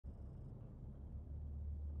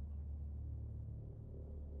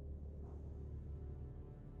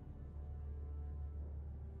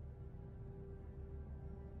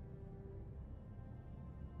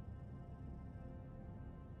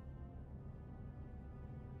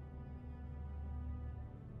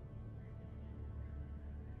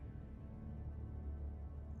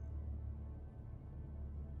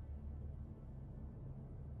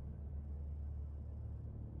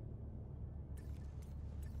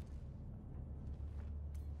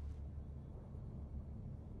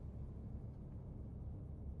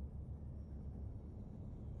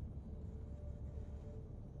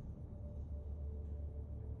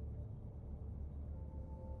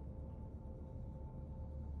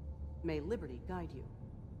May liberty guide you.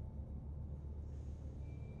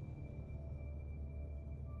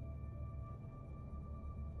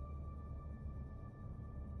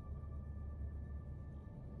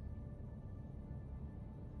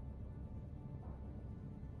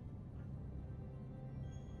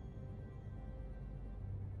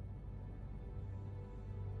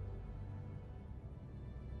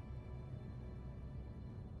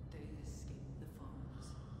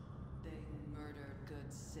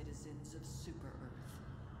 Citizens of Super Earth.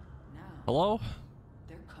 Now, hello?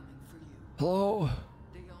 they're coming for you. Hello?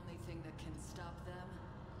 The only thing that can stop them.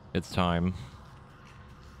 It's time.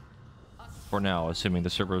 For now, assuming the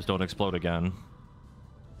servers don't explode again.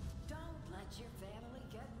 Don't let your family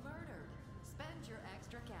get murdered. Spend your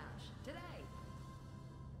extra cash today.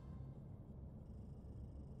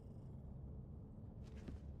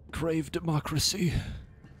 Crave democracy.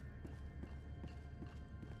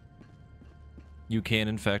 You can,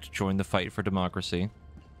 in fact, join the fight for democracy.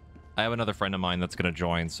 I have another friend of mine that's going to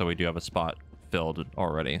join, so we do have a spot filled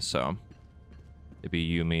already, so it'd be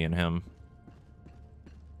you, me, and him.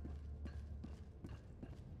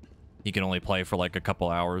 He can only play for like a couple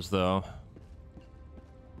hours, though.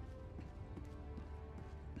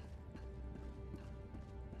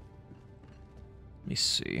 Let me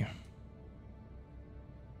see.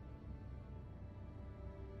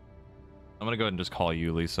 I'm going to go ahead and just call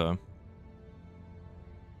you, Lisa.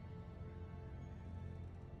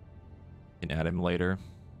 Can add him later.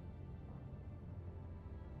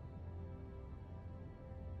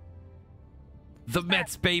 The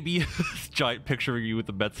Mets, baby! Giant picture of you with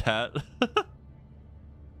the Mets hat.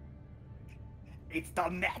 It's the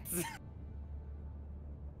Mets!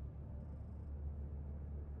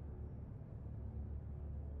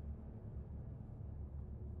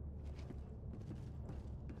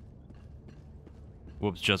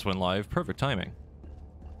 Whoops, just went live. Perfect timing.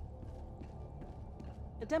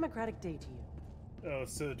 A democratic day to you. Oh,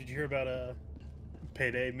 so did you hear about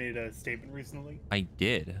Payday made a statement recently? I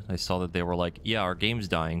did. I saw that they were like, yeah, our game's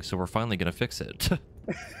dying, so we're finally gonna fix it.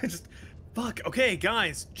 Just, fuck, okay,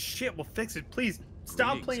 guys, shit, we'll fix it. Please,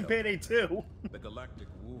 stop playing Payday 2. The galactic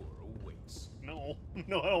war awaits. No,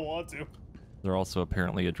 no, I don't want to. They're also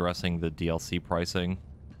apparently addressing the DLC pricing.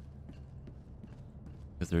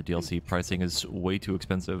 Because their DLC pricing is way too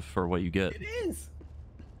expensive for what you get. It is!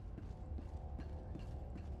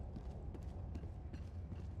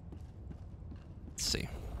 Let's see.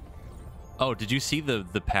 Oh, did you see the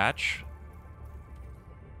patch?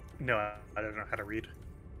 No, I don't know how to read.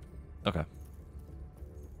 Okay.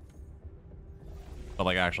 But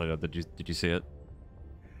like, actually, no, did you see it?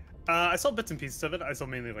 I saw bits and pieces of it. I saw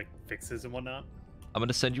mainly like fixes and whatnot. I'm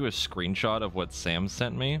gonna send you a screenshot of what Sam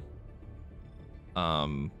sent me.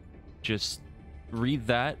 Just read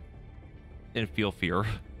that and feel fear.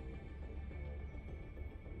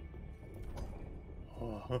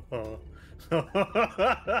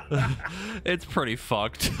 It's pretty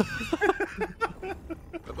fucked.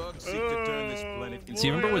 The bugs seek to turn this planet into Do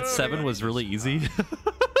you remember when 7 was really easy?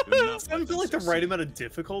 Seven felt like the right amount of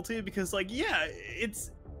difficulty because, like, yeah,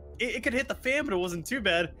 it could hit the fan, but it wasn't too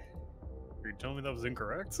bad. Are you telling me that was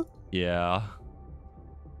incorrect? Yeah.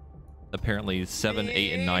 Apparently 7,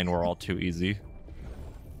 8, and 9 were all too easy.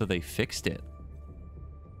 So they fixed it.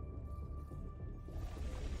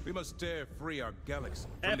 We must tear free our galaxy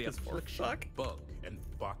from the affliction of bug and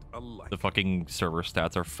bot alike. The fucking server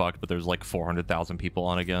stats are fucked, but there's like 400,000 people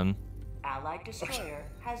on again. Allied destroyer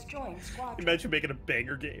has joined squadron. Imagine making a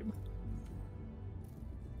banger game.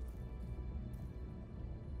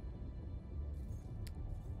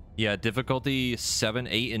 Yeah, difficulty 7,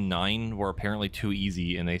 8, and 9 were apparently too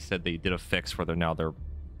easy, and they said they did a fix where they're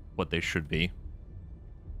what they should be.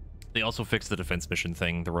 They also fixed the defense mission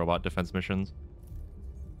thing, the robot defense missions.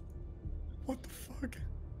 What the fuck?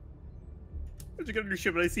 How'd you get on your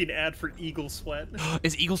ship and I see an ad for Eagle Sweat?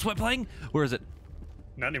 Is Eagle Sweat playing? Where is it?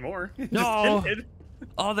 Not anymore. It No! just ended.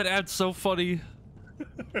 Oh, that ad's so funny.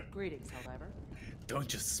 Greetings, Helldiver. Don't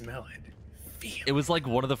just smell it. Feel It was like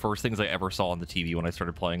one of the first things I ever saw on the TV when I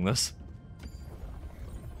started playing this.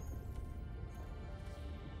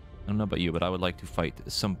 I don't know about you, but I would like to fight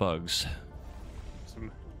some bugs.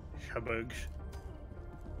 some shabugs.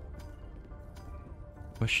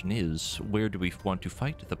 Question is, where do we want to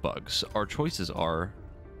fight the bugs? Our choices are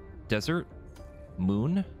desert,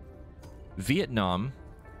 moon, Vietnam,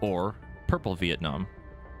 or purple Vietnam.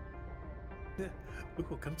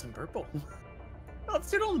 Ooh, come some purple. Oh, let's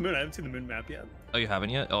do it on the moon. I haven't seen the moon map yet. Oh, you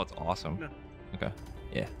haven't yet? Oh, it's awesome. No. Okay.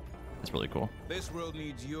 Yeah, it's really cool. This world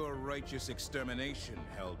needs your righteous extermination,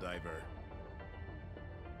 Helldiver.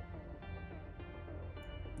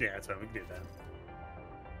 Yeah, that's fine. We can do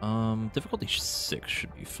that. Difficulty 6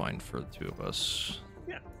 should be fine for the two of us.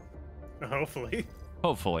 Yeah. Hopefully.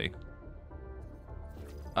 Hopefully.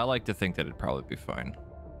 I like to think that it'd probably be fine.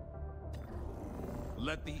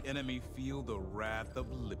 Let the enemy feel the wrath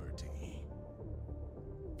of liberty.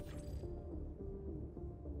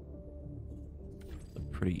 A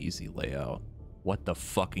pretty easy layout. What the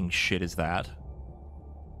fucking shit is that?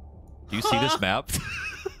 Do you see this map?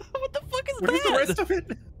 What the fuck is Where's that? the rest of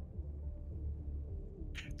it?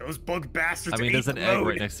 Those bug bastards. I mean, there's an ate egg road.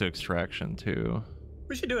 right next to extraction too.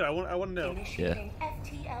 We should do it. I want to know. Initiating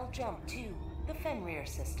FTL jump to the Fenrir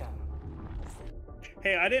system.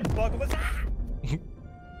 Hey, I didn't bug with.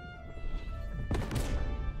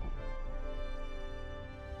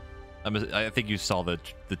 I think you saw the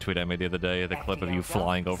tweet I made the other day, the clip of you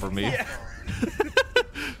flying over me. Yeah.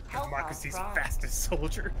 Democracy's fastest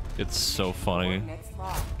soldier. It's so funny. Coordinates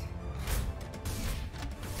locked.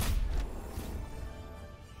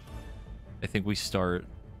 I think we start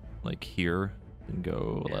like here and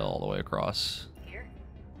go all the way across. Here.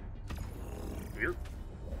 Here.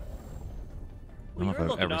 I don't know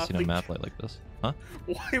if I've ever seen a map like this. Huh?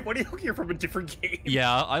 Why? What do you look here from a different game?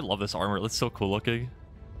 Yeah, I love this armor. It's so cool looking.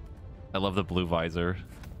 I love the blue visor.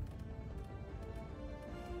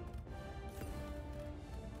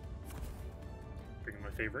 Picking my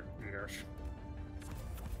favorite. Gosh.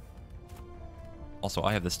 Also,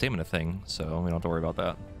 I have the stamina thing, so we don't have to worry about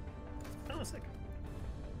that. Oh, sick.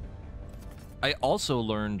 I also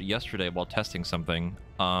learned yesterday while testing something,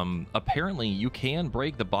 apparently you can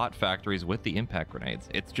break the bot factories with the impact grenades.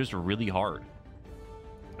 It's just really hard.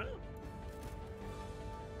 Oh.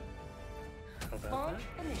 How about Launch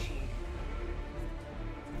that? initiated.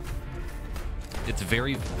 It's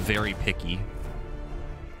very, very picky.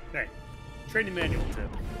 Hey, training manual tip.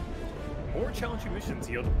 More challenging missions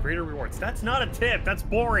yield greater rewards. That's not a tip. That's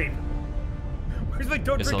boring. Where's my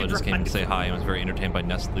don't drink Isla and just came drive? to say hi and was very entertained by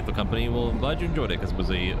Nest Lethal Company. Well, I'm glad you enjoyed it because it was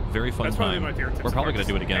a very fun That's probably time. my favorite tip. We're so probably far. going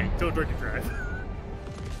to do it again. Hey, don't drink and drive.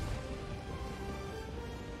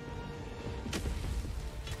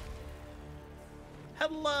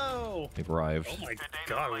 Hello. We've arrived. Oh my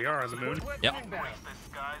god, we are on the moon. Yep.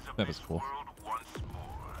 That was cool. Oh,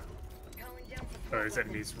 there's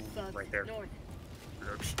enemies right there.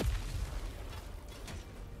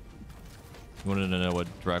 You wanted to know what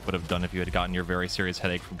Drac would have done if you had gotten your very serious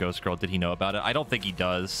headache from Ghost Girl. Did he know about it? I don't think he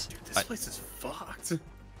does. Dude, this place is fucked.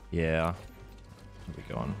 Yeah. Where are we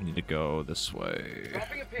going? We need to go this way.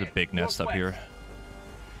 The big nest up here.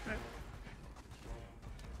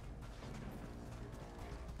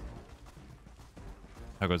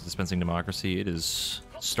 How goes dispensing democracy? It is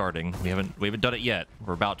starting. We haven't done it yet.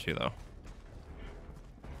 We're about to though.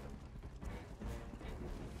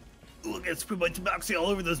 Look, I spread my democracy all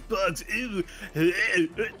over those bugs. Ew.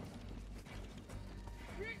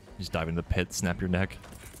 Just dive into the pit, snap your neck.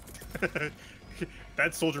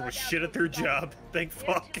 That soldier was shit at their job. Thank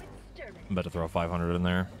fuck. I'm about to throw 500 in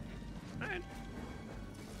there. Alright.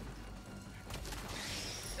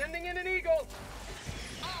 Sending in an eagle.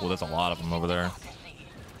 Well, there's a lot of them over there.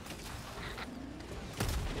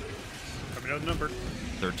 Coming out number.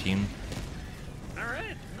 13.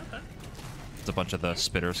 Alright, not bad. There's a bunch of the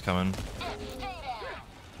spitters coming.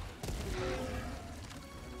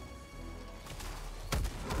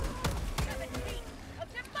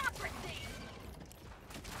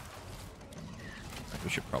 We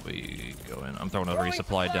should probably go in. I'm throwing a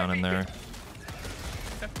resupply down in there.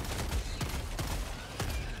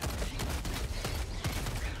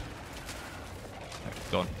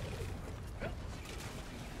 Go on.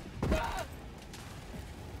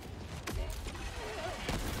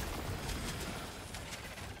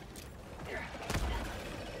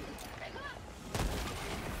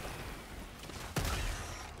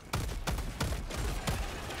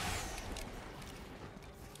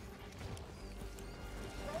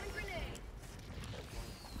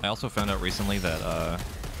 I also found out recently that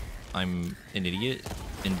I'm an idiot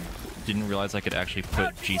and didn't realize I could actually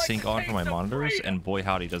put G-Sync on for my monitors, and boy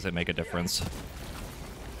howdy does it make a difference.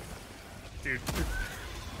 Dude.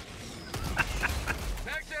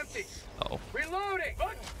 Mag's empty. Uh-oh. Reloading.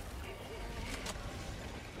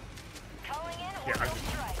 Yeah,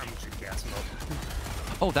 I'm just gassing up.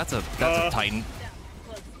 Oh, that's a Titan.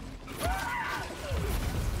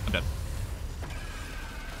 I'm dead.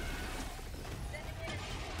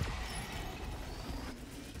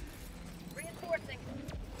 Reinforcing.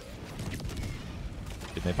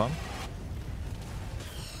 Did napalm?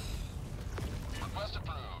 Request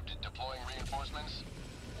approved. Deploying reinforcements.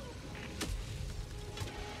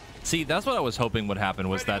 See, that's what I was hoping would happen,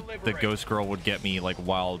 was that the Ghost Girl would get me like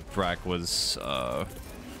while Drac was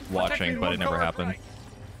watching, but it never happened.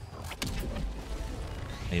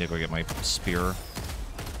 I need to go get my spear.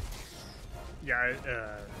 Yeah,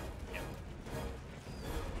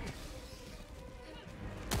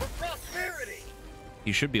 For prosperity!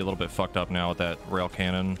 He should be a little bit fucked up now with that rail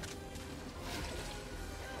cannon.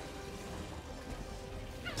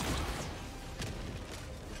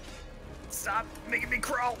 stop making me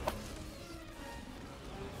crawl.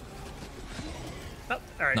 Oh,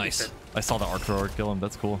 all right. Nice. I saw the arc thrower kill him.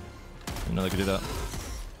 That's cool. Didn't know they could do that.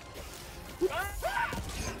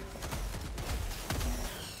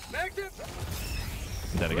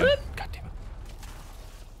 Dead again. God damn it.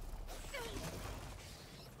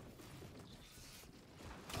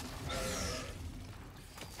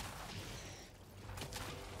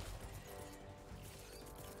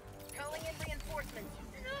 Calling in reinforcements.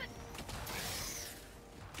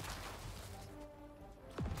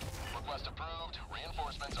 Request approved.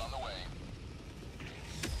 Reinforcements on the way.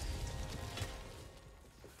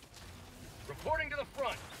 Reporting to the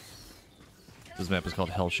front. This map is called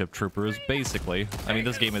Hellship Troopers. Basically, I mean,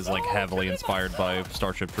 this game is like heavily inspired by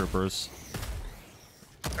Starship Troopers.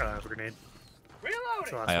 A grenade.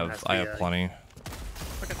 Reloading. I have plenty.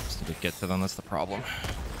 Just need to get to them. That's the problem.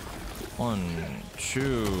 1,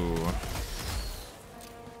 2,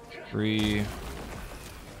 3,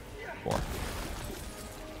 4.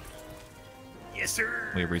 Yes,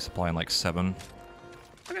 sir. We resupply in like 7.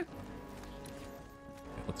 Okay.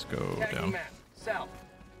 Let's go Tagging down. map. South.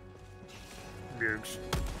 Buggs.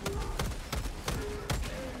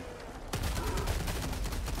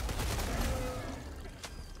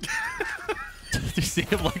 Did you see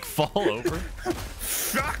him like fall over?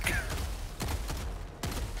 Fuck.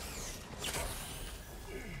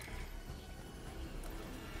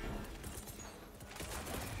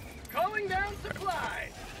 Calling down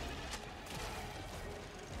supplies.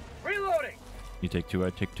 Reloading. You take 2, I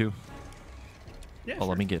take 2. Yeah. Oh,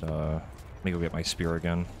 let me get let me go get my spear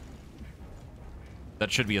again.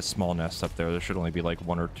 That should be a small nest up there. There should only be like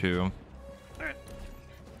 1 or 2. All right.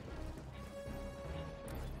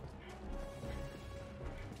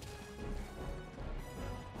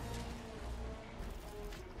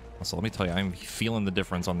 So let me tell you, I'm feeling the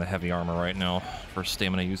difference on the heavy armor right now for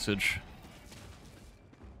stamina usage.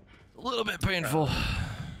 A little bit painful.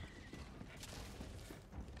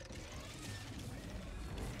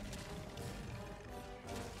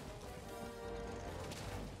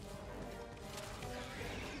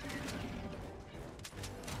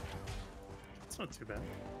 It's not too bad.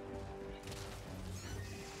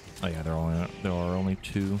 Oh yeah, there are only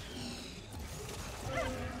 2.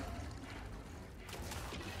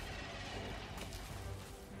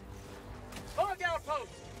 Fog outpost.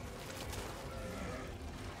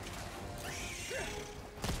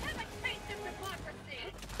 Have a taste of democracy.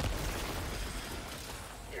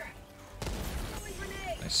 Throwing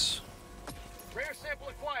grenade. Nice. Rare sample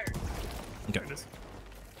acquired. Okay. There it is.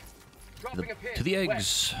 Dropping a pin. To the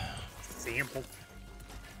West. eggs. Sample.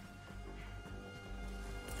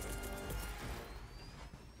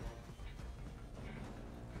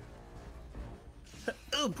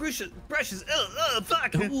 Oh, brushes. Oh,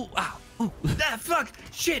 fuck. Ooh, ah, ooh. Ah, fuck.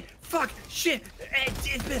 Shit. Fuck. Shit.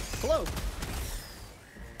 Hello.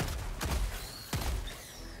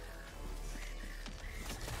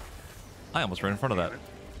 I almost ran in front of that.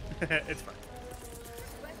 It's fine.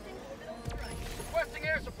 Requesting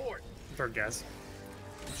air support. For gas.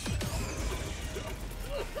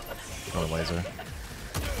 Oh, laser.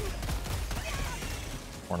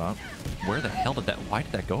 Or not. Where the hell did that... Why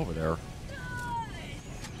did that go over there?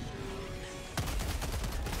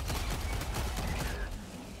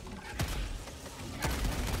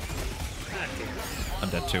 I'm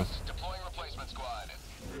dead too. Deploying replacement squad.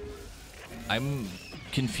 I'm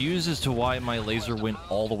confused as to why my laser went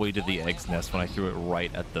all the way to the egg's nest when I threw it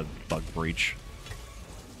right at the bug breach.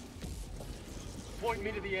 Point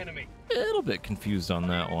me to the enemy. A little bit confused on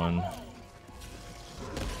that one.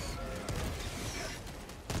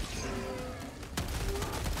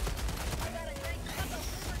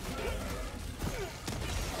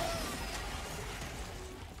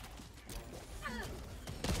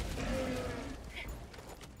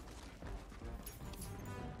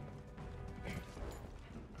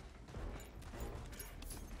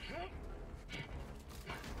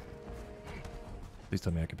 Please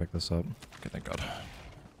tell me I can pick this up. Okay, thank God.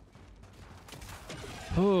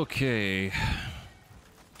 Okay.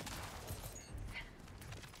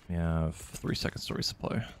 We have 3 seconds to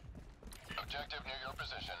resupply. Objective near your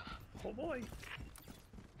position. Oh boy.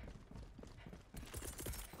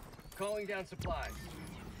 Calling down supplies.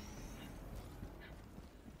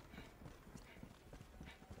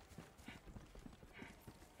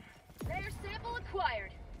 Rare sample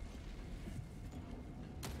acquired.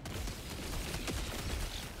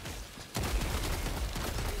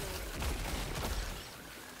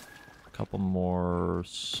 couple more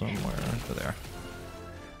somewhere over there.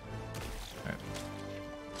 Alright.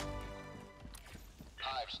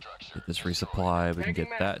 Hive structure. Get this resupply, we can get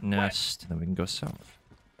that nest, and then we can go south.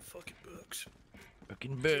 Fucking bugs.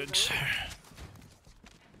 Fucking bugs.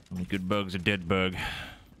 Only good bugs are dead bug.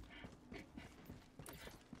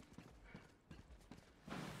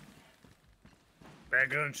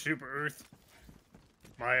 Back on Super Earth.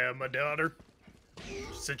 My daughter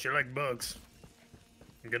said you like bugs.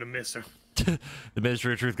 I'm gonna miss her. The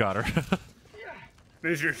Ministry of Truth got her.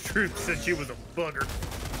 Ministry of Truth said she was a bugger.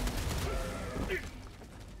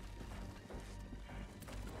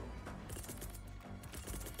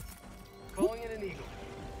 Calling in an eagle.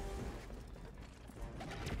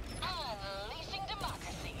 Unleashing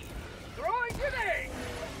democracy. Throwing grenade!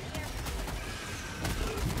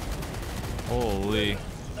 Holy.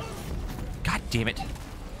 God damn it.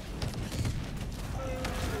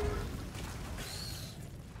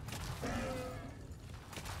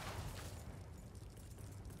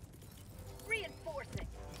 Reinforcing.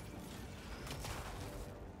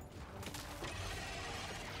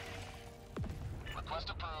 Request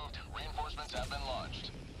approved. Reinforcements have been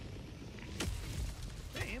launched.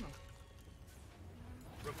 Damn.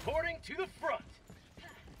 Reporting to the front.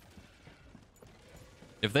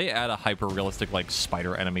 If they add a hyper-realistic, like,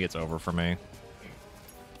 spider enemy, it's over for me.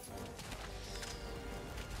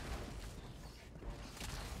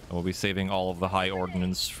 I will be saving all of the high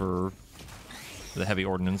ordnance for... the heavy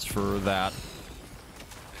ordnance for that.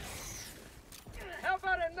 How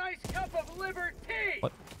about a nice cup of liberty?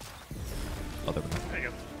 What? Oh, there we go. There you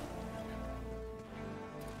go.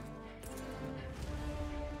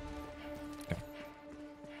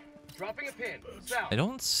 Dropping a pin. South. I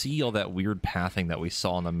don't see all that weird pathing that we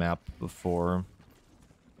saw on the map before.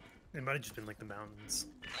 It might have just been like the mountains.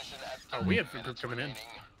 Mission at Oh, we have a group coming in.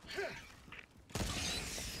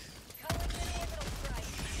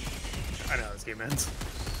 I know how this game ends.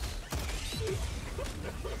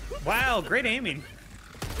 Wow, great aiming.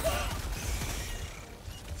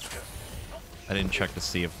 I didn't check to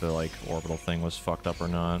see if the, like, orbital thing was fucked up or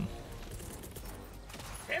not.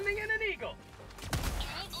 Sending in an eagle.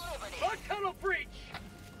 Bug tunnel breach.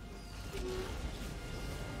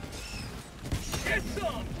 Get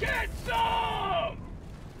some! Get some!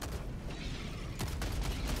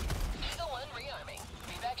 Eagle 1 rearming.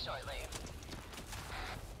 Be back shortly.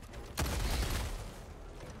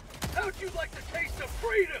 How'd you like the taste of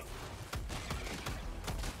freedom?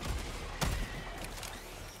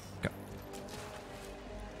 Go.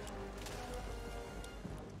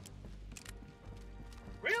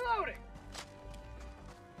 Reloading.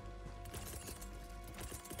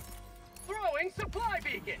 Throwing supply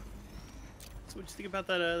beacon. So what do you think about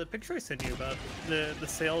that the picture I sent you about the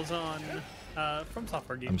sales on From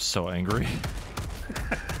Software I'm games? so angry.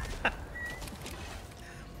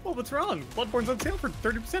 Well, what's wrong? Bloodborne's on sale for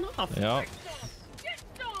 30% off. Yep. Get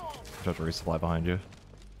some. Got the resupply behind you.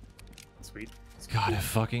 Sweet. God, if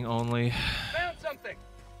fucking only. Found something.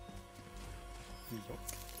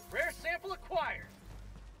 Rare sample acquired.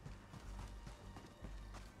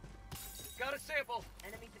 Got a sample.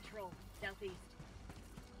 Enemy patrol. Southeast.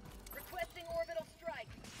 Requesting orbital strike.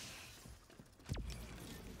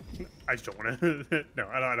 I just don't want to. No,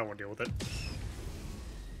 I don't want to deal with it.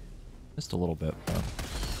 Just a little bit, though.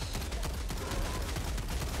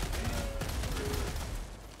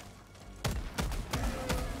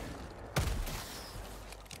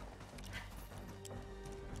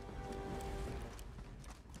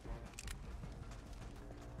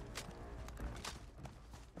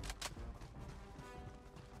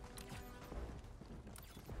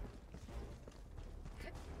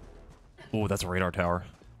 Oh, that's a radar tower.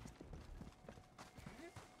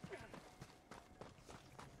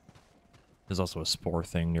 There's also a spore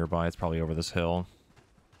thing nearby. It's probably over this hill.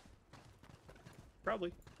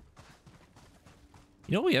 Probably.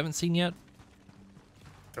 You know what we haven't seen yet?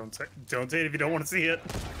 Don't say it if you don't want to see it.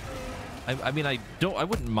 I mean, I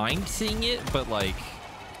wouldn't mind seeing it, but like,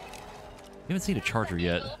 we haven't seen a charger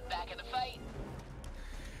yet. Back in the fight.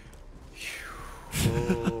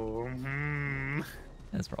 Oh,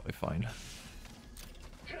 That's probably fine.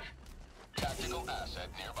 Tactical asset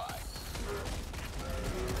nearby.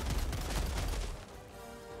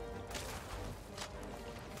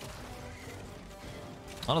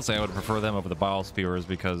 Honestly, I would prefer them over the biospheres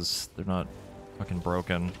because they're not fucking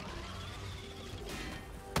broken.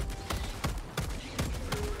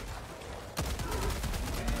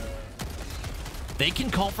 They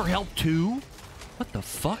can call for help too? What the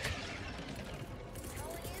fuck?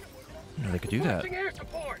 I didn't know they could do that. Requesting air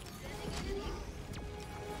support.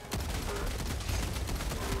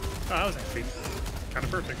 that was actually kind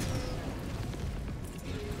of perfect.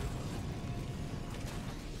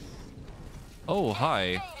 Oh,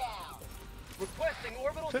 hi. Requesting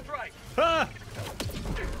orbital strike. Ah!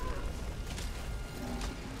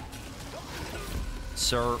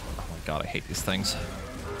 Sir. Oh my god, I hate these things.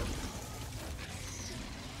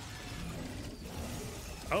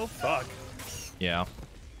 Oh, fuck. Yeah.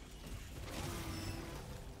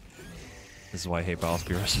 This is why I hate battle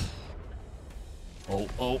spears. Oh,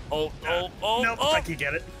 oh, oh, oh, oh, Nope, oh! I can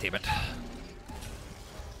get it. Damn it.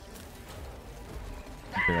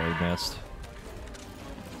 Barely missed.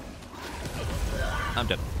 I'm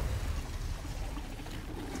dead.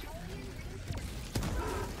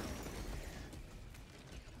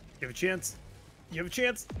 You have a chance. You have a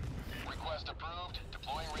chance. Request approved.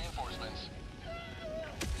 Deploying reinforcements.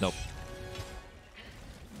 Nope.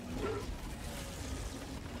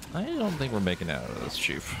 I don't think we're making it out of this,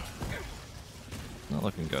 Chief. Not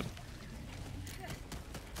looking good.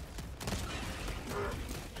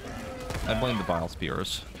 I blame the bile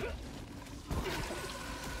spears.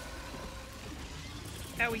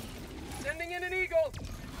 Owie. Sending in an eagle.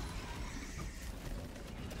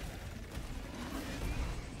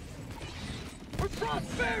 For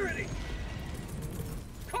prosperity.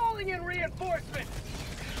 Calling in reinforcements.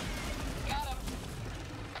 Got him.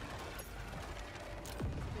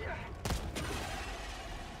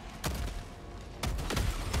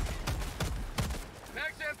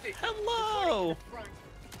 Mag's empty. Hello. Front.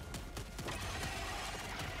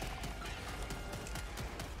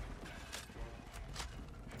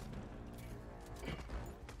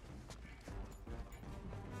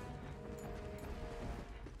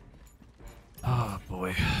 Oh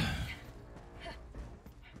boy.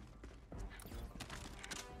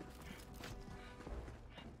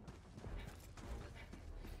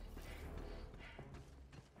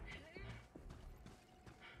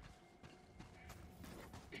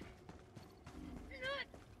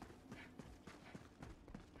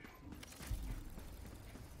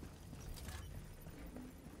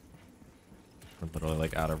 We're literally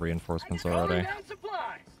like out of reinforcements Calling already. down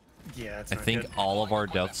supplies. Yeah, it's I not think good. all of our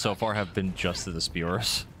deaths so far have been just to the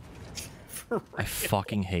spears. For I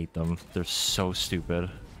fucking hate them. They're so stupid.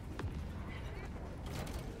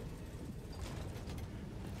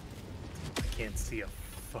 I can't see a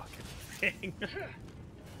fucking thing.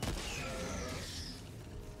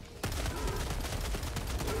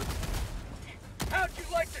 How'd you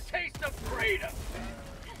like the taste of freedom?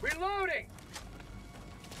 Reloading.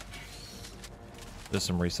 There's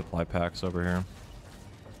some resupply packs over here.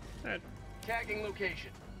 Alright. Tagging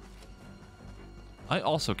location. I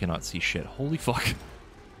also cannot see shit. Holy fuck.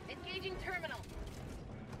 Engaging terminal.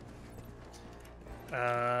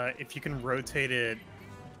 If you can rotate it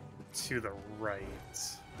to the right.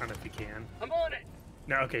 I don't know if you can. I'm on it.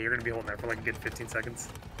 No, okay, you're gonna be holding there for like a good 15 seconds.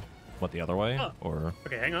 What, the other way? Oh. Or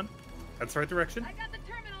Okay, hang on. That's the right direction. I got the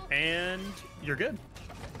terminal. And you're good.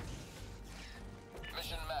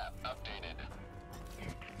 Mission map updated.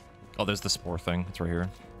 oh, there's the spore thing. It's right here.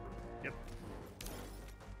 Yep.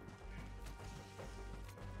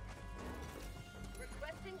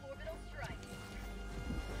 Requesting orbital strike.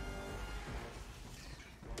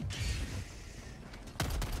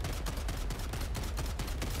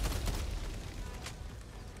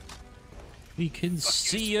 We can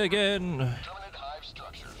see again. Terminate hive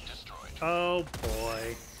structure destroyed. Oh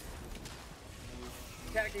boy.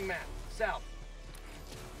 Tagging map. South.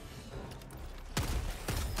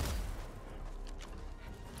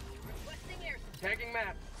 Requesting air. Tagging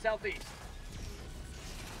map. Southeast.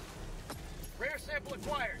 Rare sample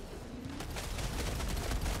acquired.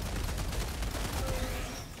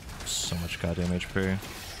 So much goddamn HP.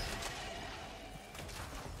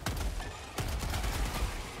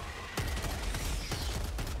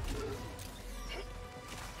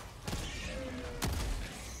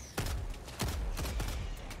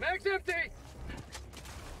 Mag's empty.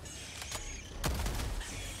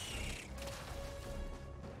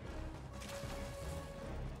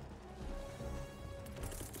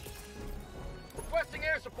 Requesting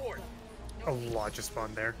air support. A lot just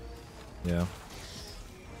spawned there. Yeah.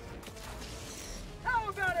 How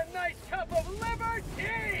about a nice cup of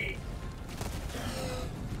liberty?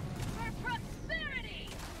 For prosperity.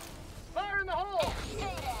 Fire in the hole.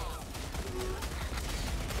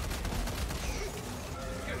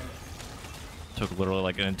 Took literally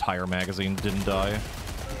like an entire magazine, didn't die.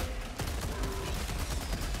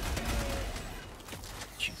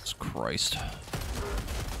 Jesus Christ. How'd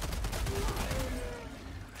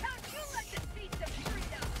you like the taste of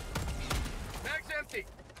freedom? Mag's empty.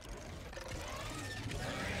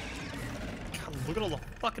 God, look at all the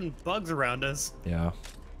fucking bugs around us. Yeah.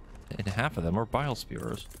 And half of them are bile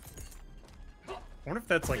spewers. I wonder if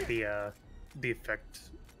that's like the effect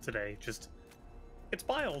today. Just It's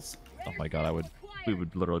Biles. Oh my god, we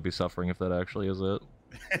would literally be suffering if that actually is it.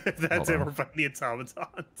 That's it. We're fighting the automatons.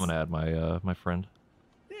 I'm gonna add my my friend.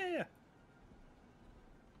 Yeah.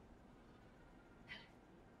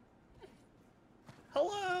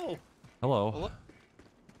 Hello. Hello.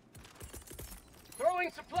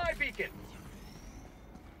 Throwing supply beacon.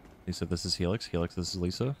 Lisa, this is Helix. Helix, this is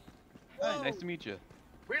Lisa. Hi, nice to meet you.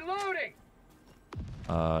 Reloading.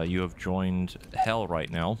 You have joined Hell right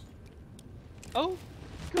now. Oh,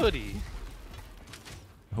 goody.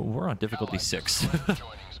 We're on difficulty 6.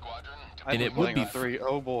 And it would be 3.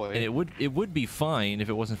 Oh boy. And it would be fine if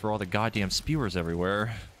it wasn't for all the goddamn spewers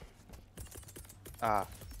everywhere. Ah,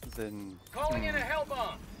 then. Calling in a hell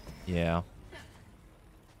bomb. Yeah.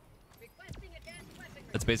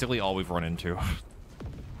 That's basically all we've run into.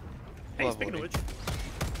 Hey, speaking of which.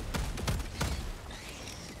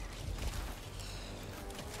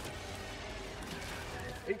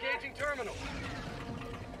 Engaging terminal.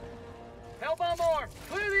 Hell bomb armed.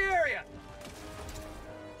 Clear the area.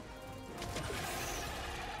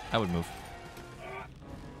 I would move.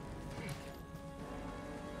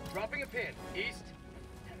 Dropping a pin. East.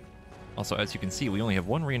 Also, as you can see, we only have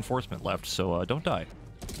 1 reinforcement left, so don't die.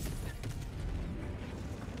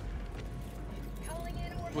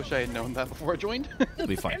 Wish I had known that before I joined. It'll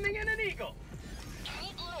be fine. Sending in an eagle.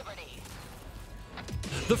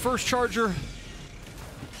 The first charger.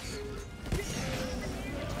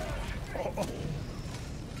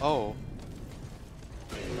 Oh.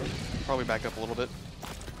 Probably back up a little bit.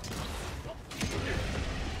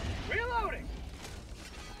 Reloading.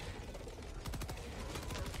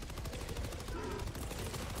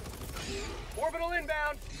 Orbital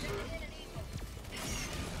inbound.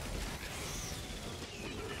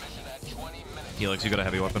 Helix, you got a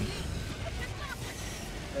heavy weapon.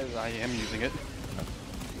 As I am using it.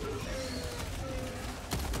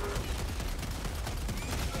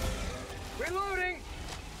 Reloading.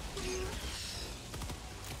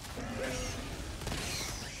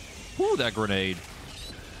 Woo, that grenade.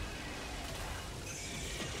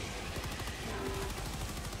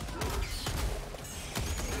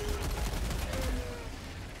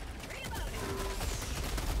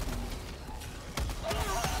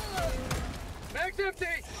 Mag's empty.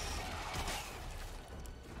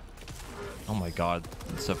 Oh my god,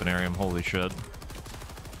 Sephenarium, holy shit.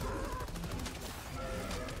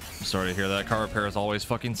 I'm sorry to hear that. Car repairs always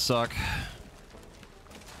fucking suck.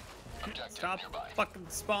 Stop fucking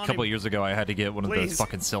spawning. A couple of years ago, I had to get one of the Please.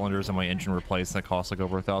 fucking cylinders in my engine replaced. That cost like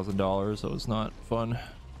over $1,000. So it was not fun.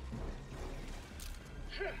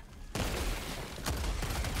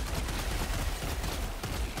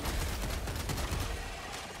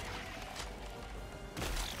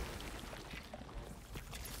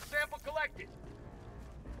 Sample collected.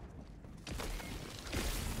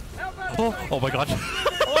 Oh my god.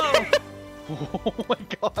 Oh my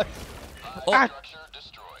god. Oh.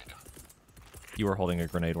 You were holding a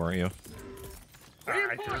grenade, weren't you?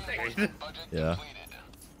 I threw a grenade. Yeah.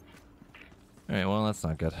 Alright, well, that's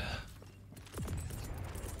not good.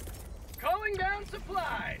 Calling down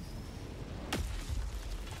supplies.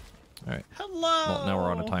 Alright. Hello. Well, now we're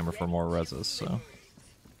on a timer for more reses, so.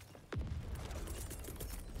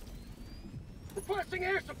 Requesting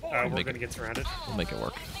air support. We're Make gonna it- get surrounded. We'll make it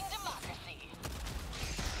work.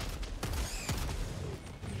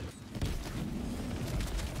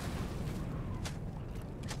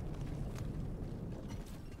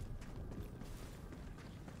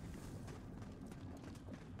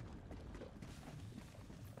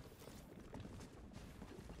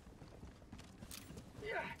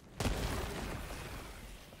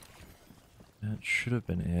 That should have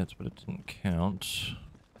been it, but it didn't count.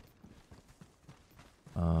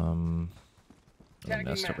 Tagging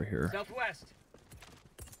Nest map. over here. Southwest.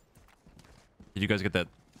 Did you guys get that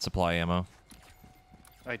supply ammo?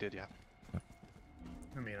 I did, yeah.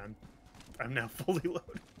 I mean, I'm now fully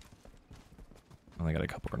loaded. I only got a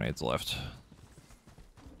couple grenades left.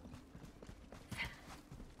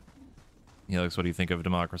 Helix, what do you think of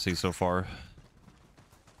Democracy so far?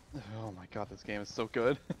 Oh my god, this game is so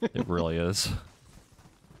good. It really is.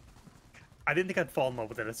 I didn't think I'd fall in love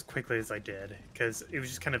with it as quickly as I did, because it was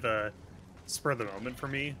just kind of a spur of the moment for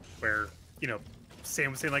me, where, you know,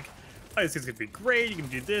 Sam was saying like, oh, this is gonna be great, you can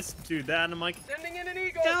do this, do that, and I'm like, Sending in an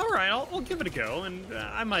eagle. yeah, alright, I'll give it a go, and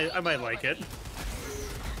I might like it.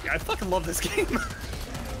 Yeah, I fucking love this game.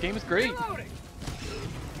 Game is great. Reloading.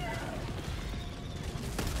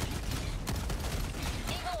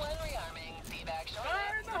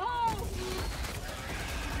 Fire in the hole.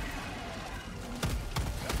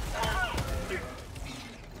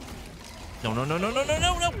 No, no, no, no, no, no,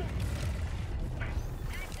 no, no!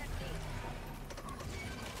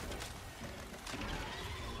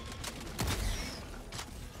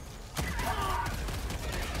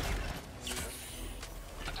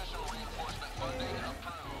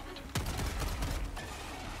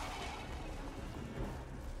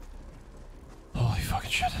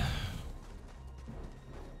 shit.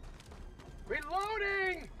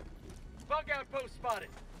 Reloading! Bug outpost spotted.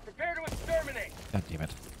 Prepare to exterminate. God damn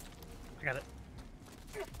it. I got it.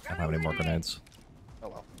 I don't have any more grenades. Oh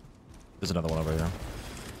well. There's another one over here.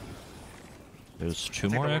 There's two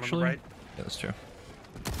Take the more one on the actually. right. Yeah, there's two.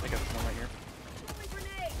 I got one right here.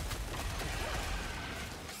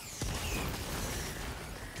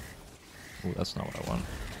 Ooh, that's not what I want.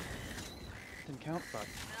 Didn't count, but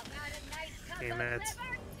Damn it.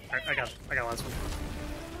 I got last one.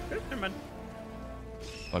 Good, never mind.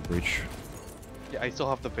 Bug breach. yeah, I still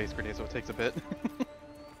have the base grenade, so it takes a bit.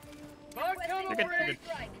 Bug tunnel You're good, you're ready.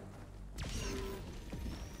 good.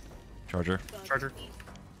 Charger. Charger.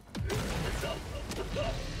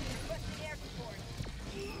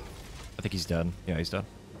 I think he's dead. Yeah, he's dead.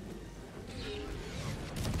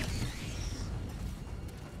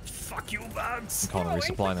 Fuck you, bugs! I'm calling a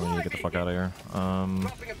resupply and then we need to get the fuck out of here.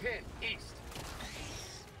 Dropping a pin east.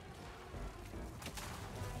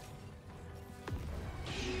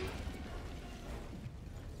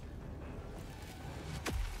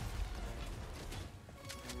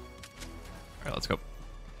 Alright, let's go.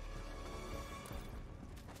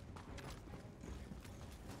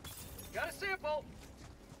 Got a sample.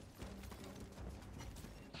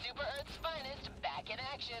 Super Earth's finest back in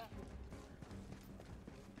action.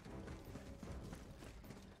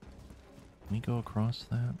 Can we go across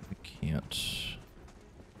that? We can't.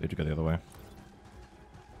 We have to go the other way.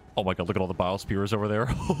 Oh my god, look at all the biospears over there.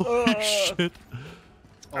 Holy shit.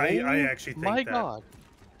 I actually think my that god.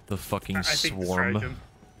 The fucking I think the swarm. stratagem.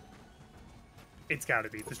 It's gotta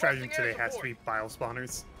be. The stratagem today has to be bile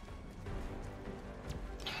spawners.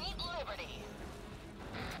 Keep liberty.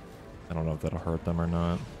 I don't know if that'll hurt them or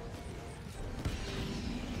not.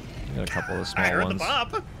 We got a couple of small I heard ones. the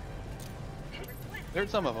pop! There's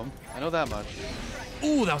some of them. I know that much.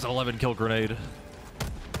 Ooh, that was an 11 kill grenade.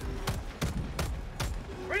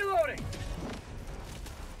 Reloading.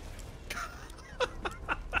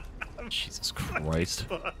 Jesus Christ.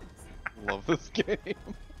 Love this game.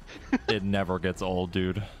 It never gets old,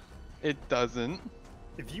 dude. It doesn't.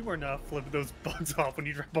 If you are not flipping those bugs off when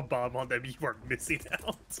you drop a bomb on them, you are missing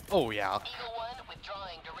out. Oh yeah. Eagle 1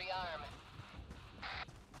 withdrawing to rearm.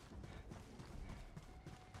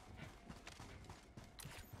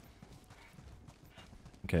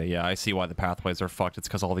 Okay, yeah, I see why the pathways are fucked. It's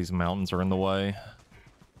because all these mountains are in the way.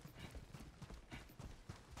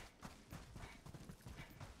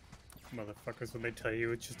 Motherfuckers, when they tell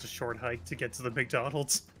you it's just a short hike to get to the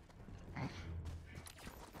McDonald's. I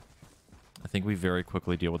think we very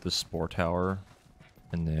quickly deal with this spore tower,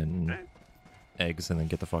 and then eggs, and then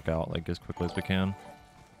get the fuck out like as quickly as we can.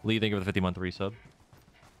 Lee, thank you for the 50-month resub.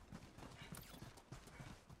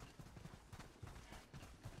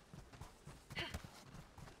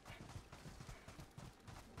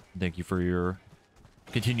 Thank you for your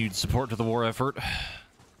continued support to the war effort.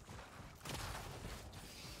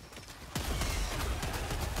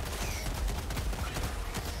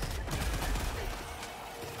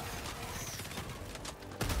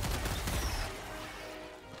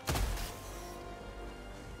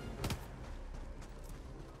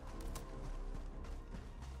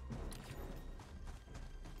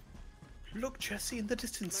 Look, Jesse, in the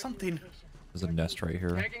distance, something. There's a nest right here.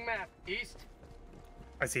 Tagging map east.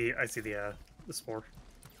 I see the spore.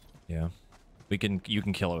 Yeah. You can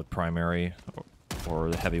kill it with primary or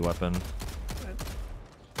the heavy weapon.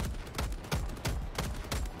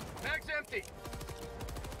 Mag's empty.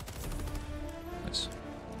 Nice.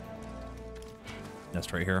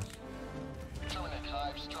 Nest right here. Permanent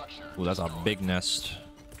hive structure. Ooh, that's a big nest.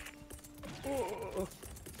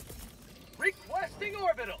 Requesting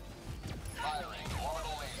orbital. Firing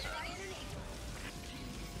orbital laser.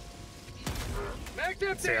 Mag's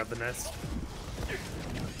empty. Stay out the nest.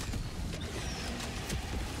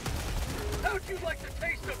 How'd you like the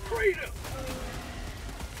taste of freedom?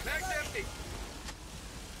 Mag's empty.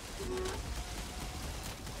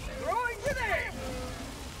 Throwing grenade.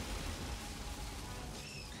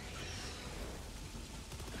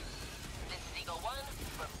 This is Eagle 1.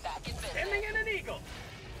 We're back in business. Sending in an eagle.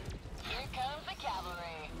 Here comes the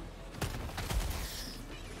cavalry.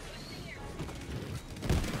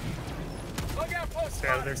 Bug outpost Stay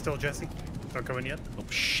out of spotted. there still, Jesse. Don't come in yet. Oh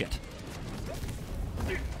shit.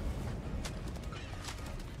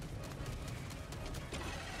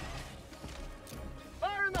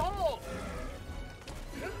 Fire in the hole.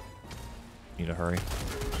 Need to hurry.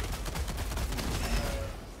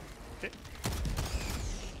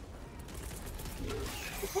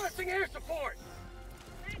 Requesting air support.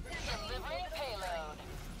 Delivering payload.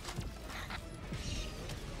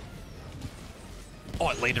 Oh,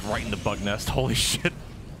 it landed right in the bug nest. Holy shit.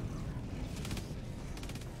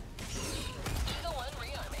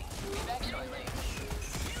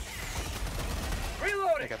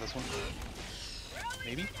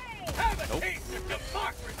 Maybe? Have a Nope. taste of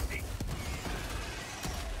democracy.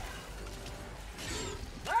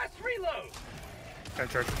 Last reload. Got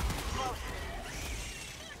charge.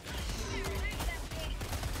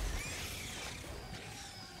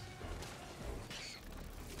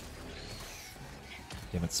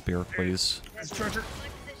 Damn it, spear, please. It's charger.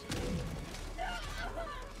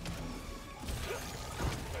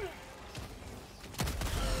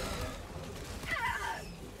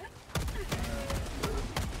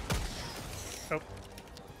 Oh.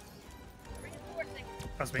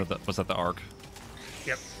 That's me. Was that the arc?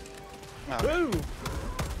 Yep. Oh, Woo!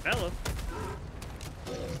 Hello.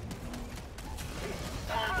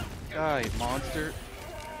 guy, monster.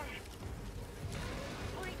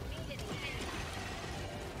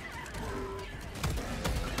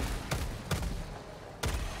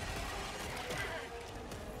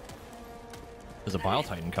 There's a Bile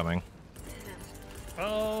Titan coming.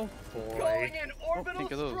 Oh boy. Going in orbital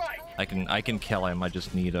think of those. strike. I can kill him. I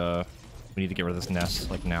just need we need to get rid of this nest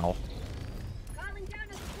like now. Calling down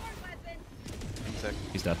a support weapon. One sec.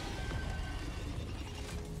 He's dead.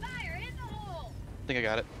 Fire in the hole. I think I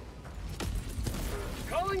got it.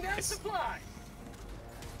 Calling down supply.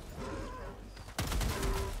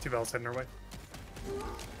 Two bells heading our way.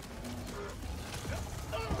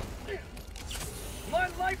 My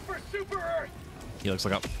life for Super Earth. He looks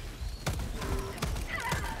like up.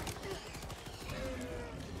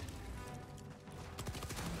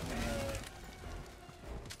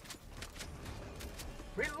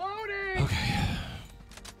 Reloading. Okay.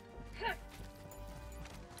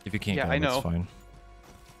 If you can't Yeah, get I him, know. it's fine.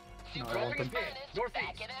 No, I want them. Northeast.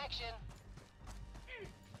 Back in action.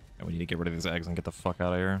 And we need to get rid of these eggs and get the fuck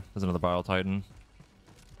out of here. There's another Bile Titan.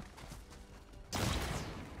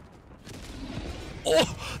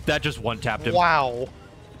 Oh! That just one-tapped him. Wow.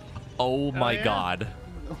 Oh my yeah? god.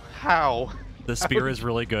 How? The spear is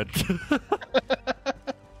really good.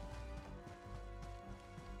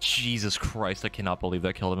 Jesus Christ, I cannot believe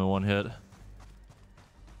that killed him in one hit.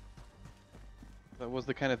 That was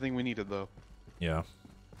the kind of thing we needed, though. Yeah.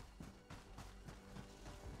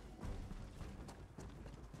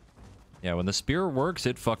 Yeah, when the spear works,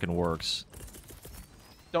 it fucking works.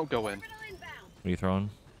 Don't go in. Orbital inbound. What are you throwing?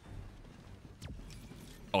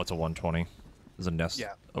 Oh, it's a 120. There's a nest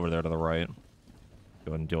Yeah. over there to the right.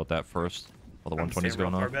 Go ahead and deal with that first. While the I'm 120's staying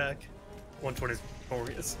real going far on. back. 120's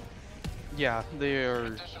glorious. Yeah, they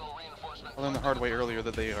are. I learned the hard way earlier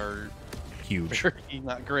that they are Huge. very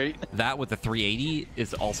not great. That with the 380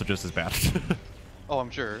 is also just as bad. Oh, I'm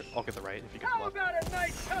sure. I'll get the right if you get the How left. about a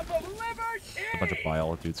nice cup of liberty? A bunch of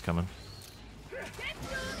bile dudes coming. Get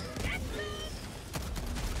some. Get some.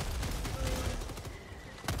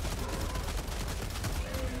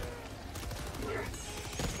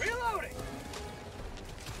 Reloading.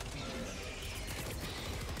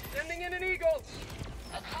 Sending in an eagle.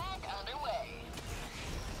 Attack underway.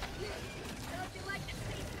 How'd you like to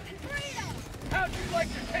see some freedom? How'd you like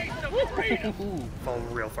to taste of freedom? Ooh. Fall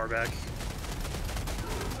real far back.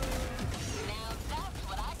 Now that's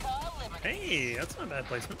what I call liberty. Hey, that's not a bad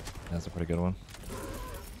placement. That's a pretty good one.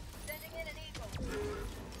 Sending in an eagle.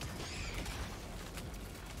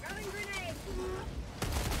 Throwing grenade.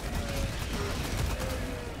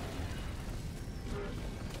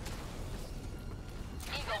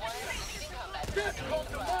 Eagle 1 receiving combat. That's called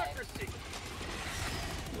democracy.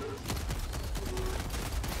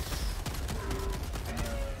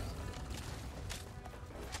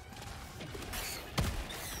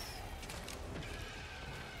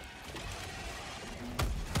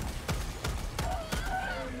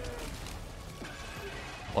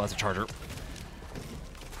 Oh, that's a charger.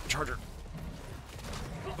 Charger.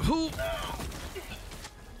 Who?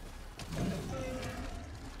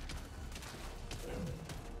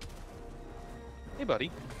 Hey,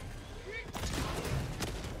 buddy.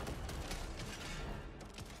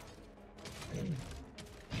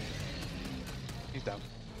 He's down.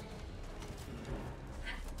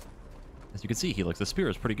 As you can see, Helix, the spear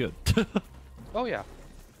is pretty good. Oh, yeah.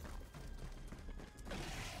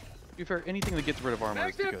 To be fair, anything that gets rid of armor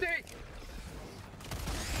is Bags good. empty.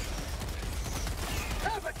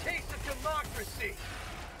 Have a taste of democracy.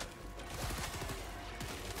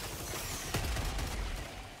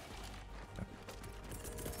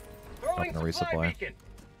 Throwing Dropping a supply resupply. beacon.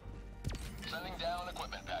 Sending down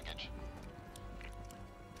equipment package.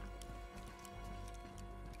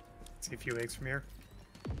 See a few eggs from here.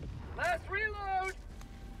 Last reload.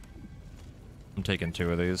 I'm taking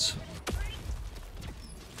 2 of these.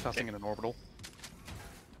 Tossing in an orbital.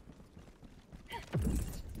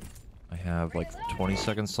 I have like 20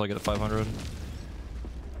 seconds till I get to 500.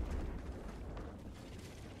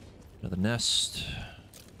 Another nest.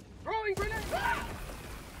 I'm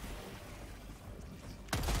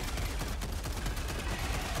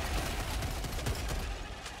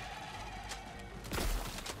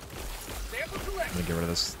gonna get rid of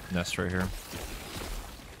this nest right here.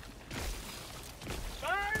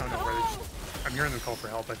 I don't know where they... I'm hearing them call for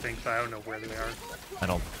help, I think, but I don't know where they are. I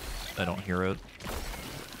don't hear it.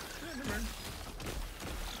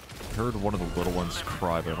 I heard one of the little ones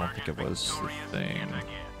cry, but I don't think it was the thing.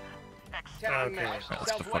 Okay. Alright,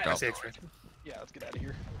 let's the fuck out. Yeah, let's get out of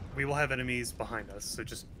here. We will have enemies behind us, so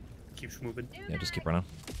just keep moving. Yeah, just keep running.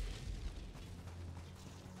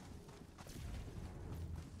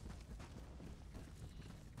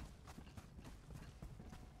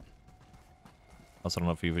 Also, I don't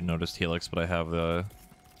know if you've even noticed, Helix, but I have the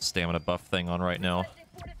stamina buff thing on right now.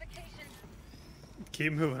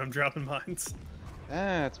 Keep moving, I'm dropping mines.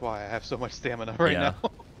 That's why I have so much stamina right now.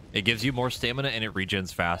 It gives you more stamina and it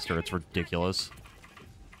regens faster. It's ridiculous.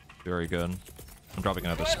 Very good. I'm dropping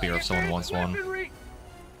another spear if someone wants one.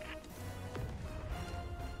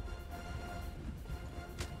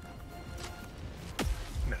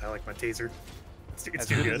 Nah, I like my taser. It's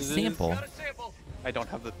too good. Sample. I don't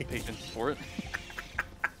have the patience for it.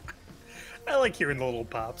 I like hearing the little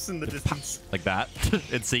pops in the distance. Like that.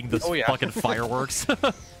 And seeing this fucking fireworks.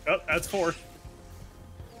 Oh, that's 4.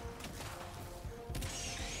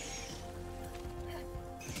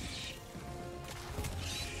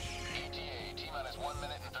 T-minus 1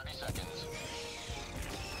 minute and 30 seconds.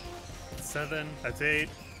 7, that's 8.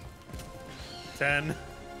 10.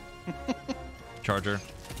 Charger.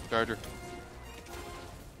 Charger.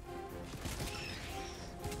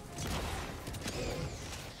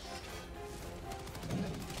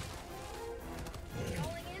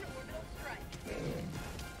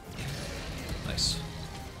 Nice.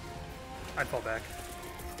 I'd fall back.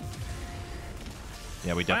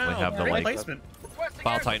 Yeah, we definitely have the great like placement.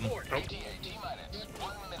 File Titan.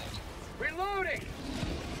 Reloading.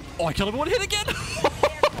 Oh, I killed him with 1 hit again!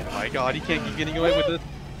 Oh my god, he can't keep getting away with this.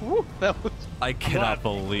 Woo, that was... I cannot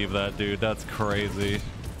believe that, dude. That's crazy.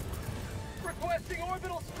 Requesting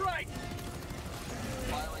orbital strike.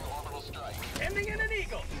 Firing orbital strike. Ending in an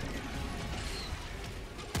eagle.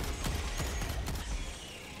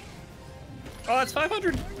 Oh, that's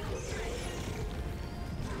 500.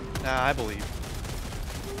 Nah, I believe.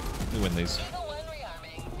 We win these.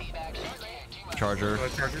 Charger.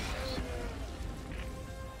 Charger.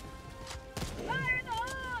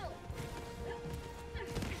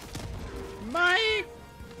 Mike!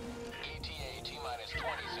 ETA T-minus 20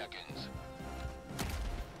 seconds.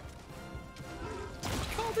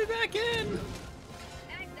 Call me back in.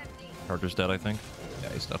 Charger's dead, I think. Yeah,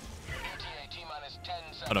 he's dead. ETA T-minus 10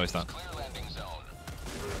 seconds. Oh, no, he's not. Clear landing zone.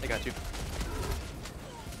 I got you.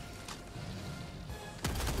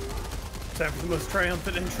 Time for the most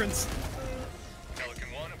triumphant entrance.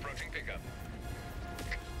 Pelican 1 approaching pickup.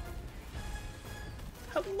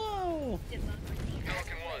 Hello. Pelican 1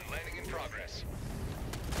 landing in progress.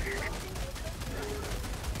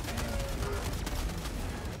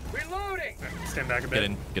 Reloading. Stand back a bit. Get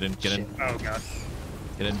in, get in, get in. Oh god.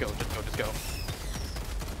 Get in. Just go, just go, just go.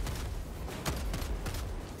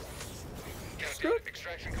 Countdown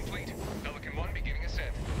extraction complete. Pelican 1 beginning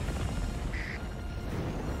ascent.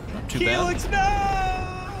 Not too Helix,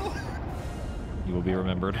 bad. no! You will be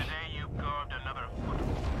remembered. Today you've carved another foot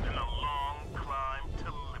in a long climb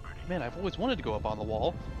to liberty. Man, I've always wanted to go up on the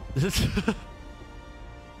wall.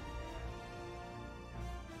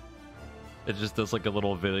 It just does like a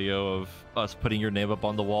little video of us putting your name up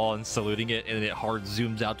on the wall and saluting it, and it hard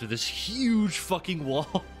zooms out to this huge fucking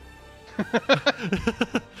wall.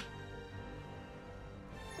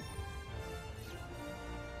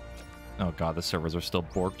 Oh god, the servers are still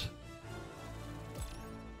borked.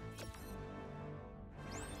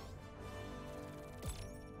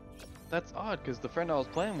 That's odd, because the friend I was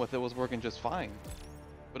playing with, it was working just fine.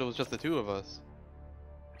 But it was just the two of us.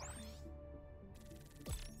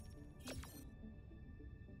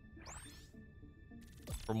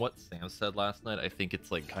 From what Sam said last night, I think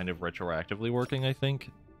it's like kind of retroactively working, I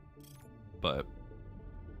think. But...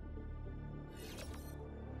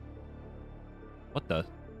 What the?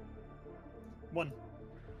 1.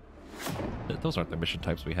 Those aren't the mission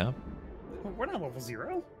types we have. We're not level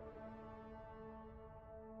 0.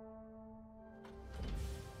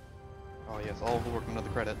 Oh yes, all of the work another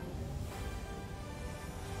credit.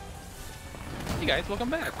 Hey guys, welcome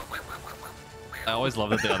back. I always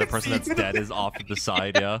love that the other person that's dead is off to the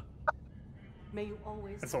side, yeah. May you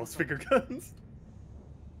always. That's all finger guns.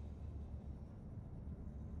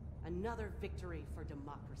 Another victory for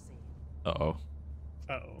democracy. Uh-oh.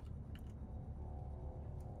 Uh-oh.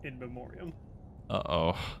 In memoriam.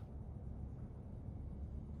 Uh-oh.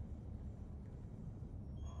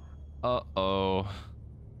 Uh-oh.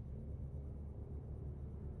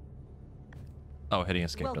 Oh, hitting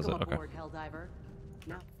escape does it. Welcome Okay. aboard, Helldiver.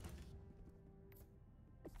 Now,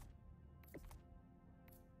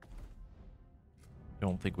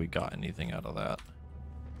 Don't think we got anything out of that.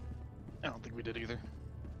 I don't think we did either.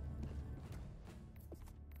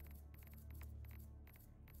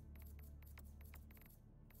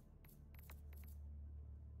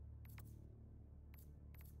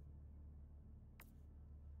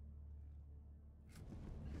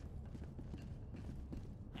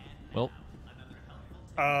 Well,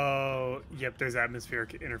 Oh, yep, there's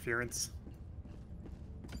atmospheric interference.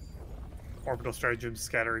 Orbital stratagem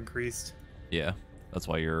scatter increased. yeah. That's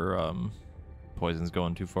why your poison's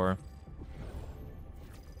going too far.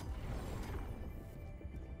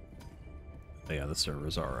 But yeah, the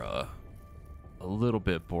servers are a little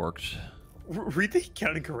bit borked. Read the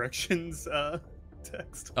accounting corrections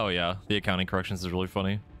text. Oh yeah, the accounting corrections is really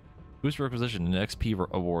funny. Boost requisition in XP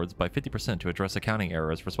awards by 50% to address accounting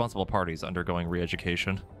errors. Responsible parties undergoing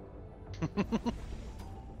re-education.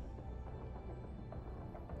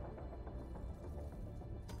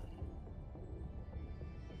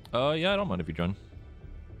 Yeah, I don't mind if you join.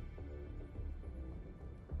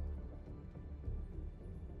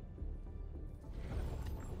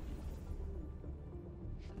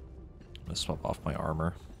 I'm gonna swap off my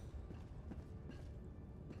armor.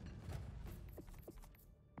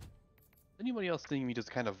 Anybody else seeing me just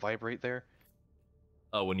kind of vibrate there?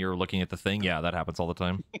 Oh, when you're looking at the thing? Yeah, that happens all the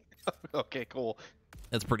time. Okay, cool.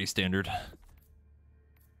 That's pretty standard.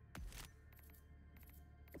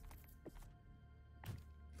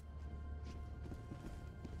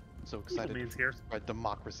 So excited Means here. by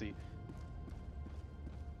democracy.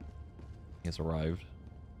 He has arrived.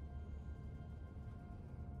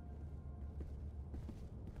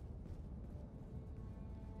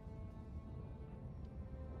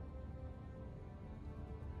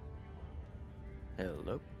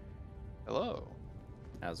 Hello. Hello.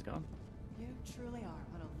 How's it going? you truly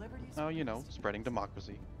are one of Liberty's Oh, you know, greatest spreading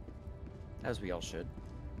democracy. As we all should.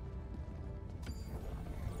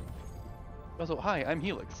 Also, hi, I'm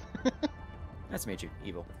Helix. Nice to meet you,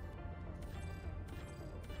 Evil.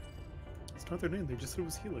 It's not their name, they just said it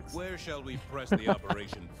was Helix. Where shall we press the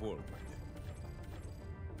operation forward?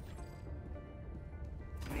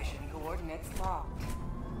 Mission coordinates locked.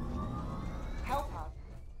 Help us.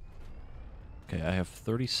 Okay, I have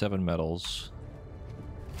 37 medals.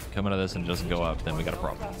 Come out of this and it doesn't go up, then we got a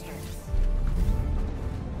problem.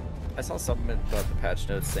 I saw something about the patch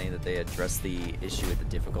notes saying that they addressed the issue with the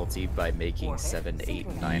difficulty by making 7, 8,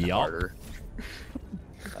 and 9 Yup. harder.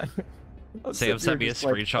 Sam sent me a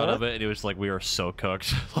screenshot of it and it was like, we are so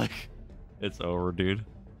cooked. Like, it's over, dude.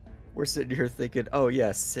 We're sitting here thinking, oh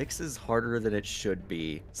yeah, 6 is harder than it should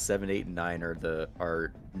be. 7, 8, and 9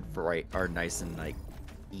 are nice and like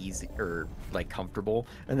easy or like comfortable,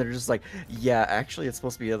 and they're just like, yeah, actually it's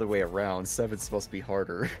supposed to be the other way around. 7's supposed to be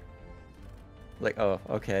harder. Like, oh,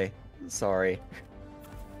 okay, sorry.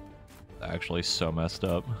 Actually, so messed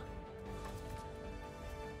up.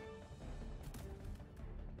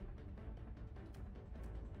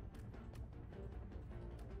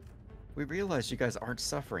 We realized you guys aren't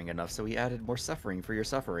suffering enough, so we added more suffering for your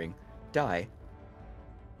suffering. Die.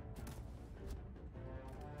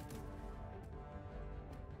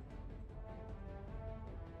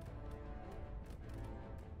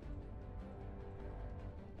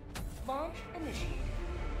 Launch initiated.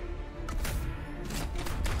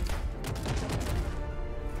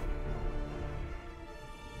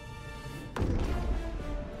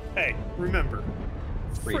 Hey, remember,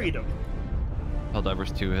 freedom.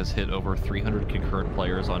 Helldivers 2 has hit over 300 concurrent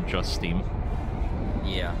players on just Steam.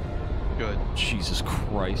 Yeah. Good. Jesus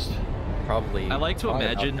Christ. Probably. I like to probably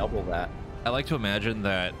about imagine double that. I like to imagine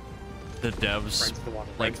that the devs Right into the water,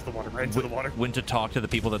 right like into the water, right into the water. went to talk to the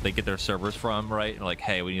people that they get their servers from, right? And like,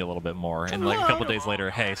 hey, we need a little bit more. And like a couple days later,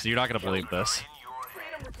 hey, so you're not gonna believe this.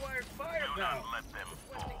 Freedom requires firepower.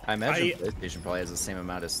 I imagine I- PlayStation probably has the same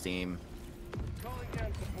amount of Steam. Calling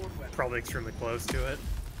down support weapons. Probably extremely close to it.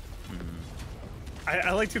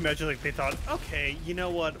 I like to imagine like they thought, okay, you know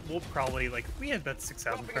what, we'll probably like, we had about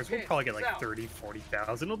 6,000 cards, we'll probably get like 30,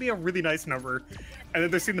 40,000. It'll be a really nice number. And then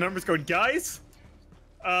they're seeing the numbers going, guys,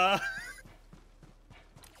 yeah,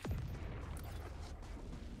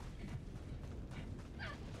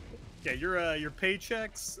 your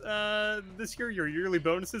paychecks this year, your yearly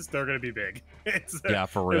bonuses, they're gonna be big. It's, Yeah,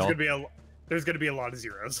 for real. There's gonna be a lot of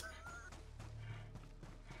zeros.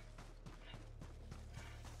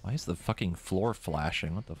 Why is the fucking floor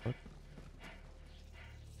flashing? What the fuck?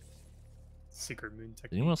 Secret moon Did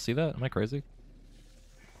technique. anyone else see that? Am I crazy?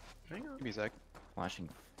 Hang on. Give me a sec. Flashing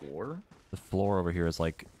floor? The floor over here is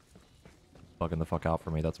like bugging the fuck out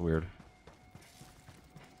for me. That's weird.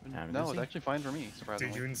 No, it's actually fine for me,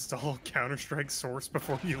 surprisingly. Did you install Counter-Strike Source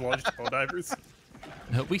before you launched Helldivers?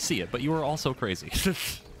 No, we see it, but you were also crazy.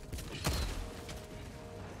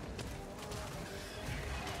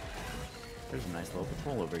 There's a nice little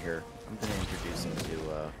patrol over here. I'm gonna introduce him to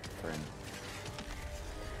a friend.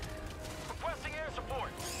 Requesting air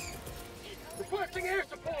support. Requesting air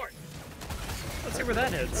support. Let's see where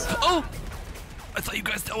that heads. Oh! I thought you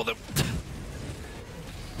guys dealt with him.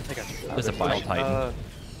 I got you. There's a Bile Titan.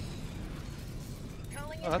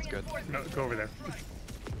 Oh, that's good. No, go over there.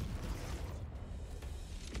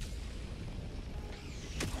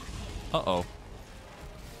 Uh-oh.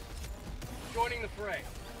 Joining the fray.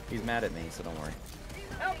 He's mad at me, so don't worry.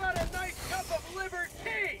 How about a nice cup of liver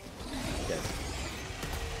tea? Okay.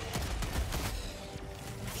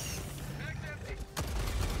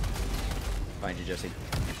 Find you, Jesse.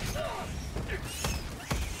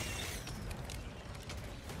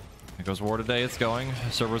 Here goes war today. It's going.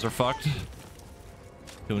 Servers are fucked.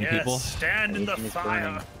 Too many people. Stand in the Everything is fire.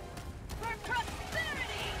 burning.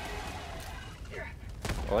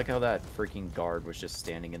 I like how that freaking guard was just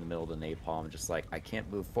standing in the middle of the napalm, just like, I can't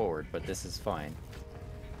move forward, but this is fine.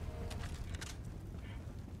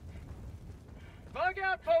 Bug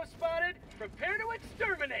outpost spotted. Prepare to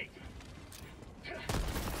exterminate.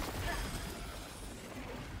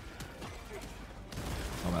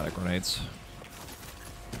 Nomadic grenades.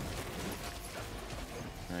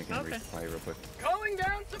 I can replay real quick. Calling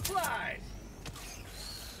down supplies.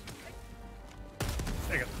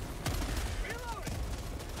 There you go. Reloading.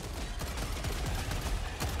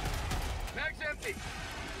 Mag's empty.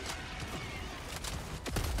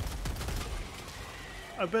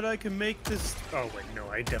 I bet I can make this. Oh wait, no,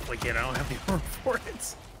 I definitely can't. I don't have the armor for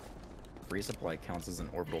it. Resupply counts as an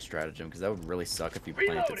orbital stratagem, because that would really suck if you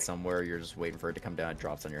plant it somewhere, you're just waiting for it to come down, it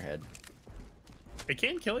drops on your head. It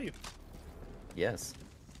can kill you. Yes.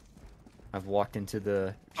 I've walked into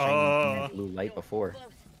the shiny blue light before.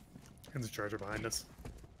 There's a charger behind us.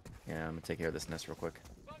 Yeah, I'm gonna take care of this nest real quick.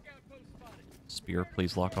 Spear,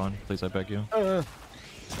 please lock on. Please, I beg you.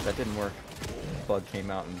 That didn't work. Bug came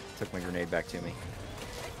out and took my grenade back to me.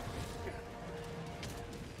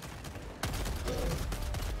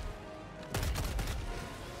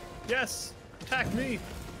 Yes! Attack me!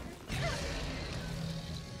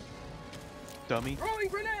 Dummy. Throwing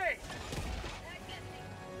grenade.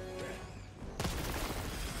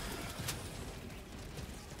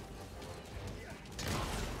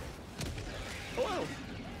 Hello!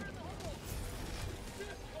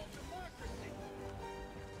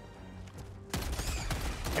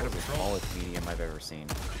 That was the smallest medium I've ever seen.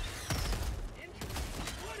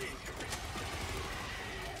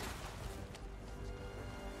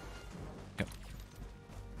 Yep.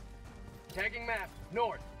 Tagging map.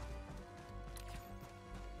 North.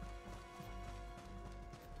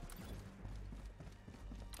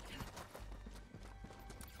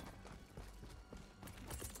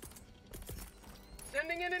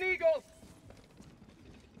 Sending in an eagle.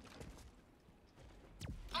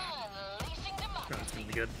 That's gonna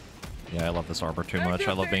be good. Yeah, I love this armor too much.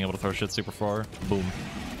 I love being able to throw shit super far. Boom.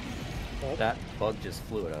 That bug just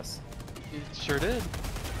flew at us. It sure did.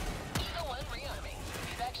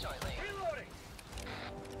 Reloading.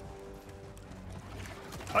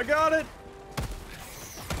 I got it!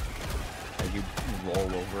 You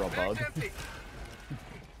roll over a bug. Mag's empty.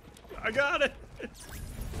 I got it!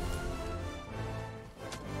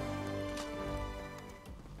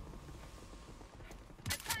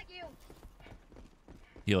 Attack you.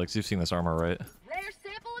 Helix, you've seen this armor, right? Rare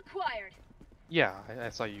sample acquired. Yeah, I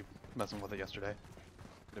saw you messing with it yesterday.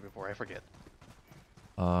 The day before, I forget.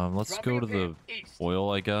 Let's go to the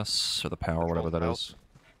oil, I guess, or the power, whatever that is.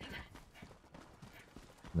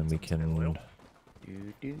 And then we can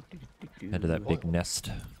head to that big nest.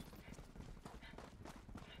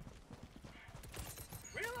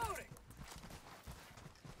 Reloading.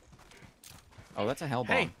 Oh, that's a hell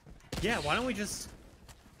bomb. Hey! Yeah, why don't we just...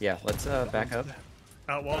 Yeah, let's back up.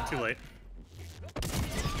 Oh, well, too late.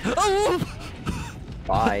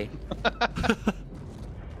 Bye.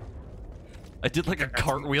 I did like a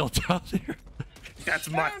cartwheel down there. That's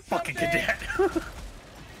my fucking cadet!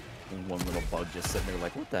 And one little bug just sitting there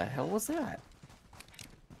like, what the hell was that?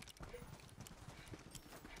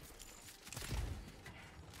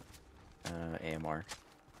 AMR.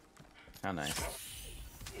 How nice.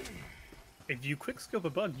 If you quickscope a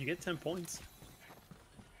bug, you get 10 points.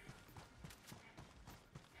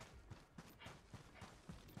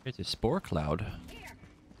 It's a spore cloud.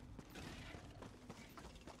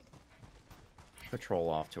 patrol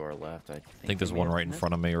off to our left. I think there's one right in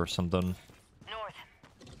front of me or something. North.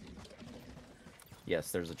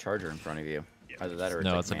 Yes, there's a charger in front of you. Either that or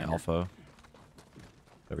no, a it's an commander. alpha.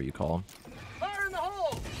 Whatever you call him. Fire in the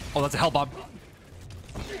hole! Oh, that's a hell bomb.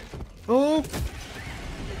 Oh! Did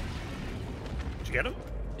you get him?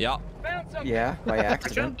 Yeah. Found something. Yeah, by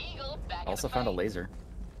accident. Also found a laser.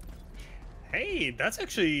 Hey, that's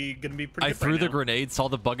actually gonna be pretty I good threw right the now. grenade, saw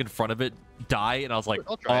the bug in front of it die, and I was like,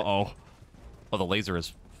 I'll try it. uh-oh. Oh, the laser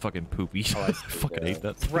is fucking poopy. Oh, I I see. fucking hate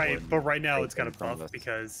that. Right, but right now Right it's got a in front of buff us.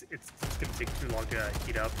 because it's gonna take too long to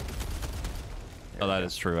heat up. Oh, that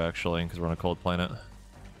is true, actually, because we're on a cold planet.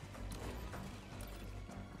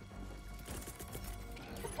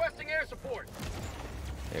 Requesting air support.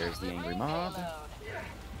 There's the angry mob.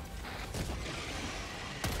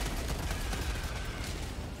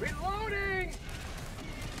 Reloading.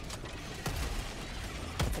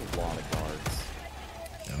 That's a lot of guards.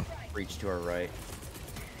 Yeah. Reach to our right.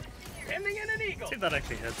 Ending in an eagle. See if that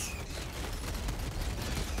actually hits.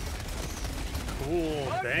 Cool,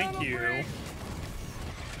 thank you.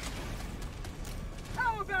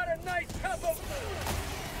 How about a nice cup of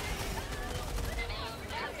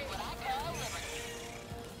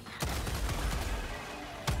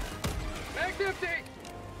Mag's empty.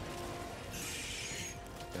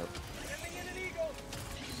 Yep. Ending in an eagle.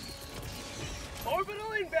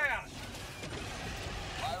 Orbital inbound.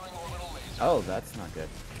 Firing orbital laser. Oh, that's not good.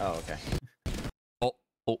 Oh, okay.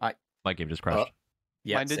 Oh, I- my game just crashed.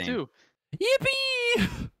 Yeah, Mine did same. too.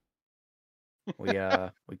 Yippee!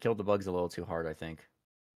 We killed the bugs a little too hard, I think.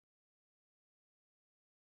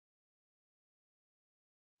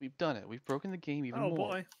 We've done it. We've broken the game even Oh more.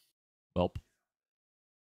 boy. Welp.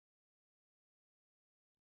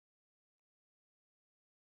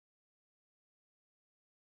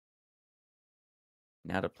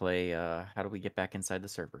 Now to play, how do we get back inside the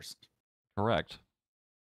servers? Correct.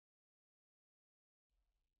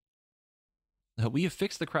 We have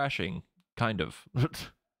fixed the crashing, kind of.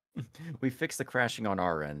 We fixed the crashing on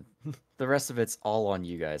our end. The rest of it's all on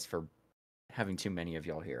you guys for having too many of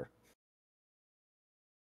y'all here.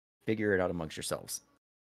 Figure it out amongst yourselves.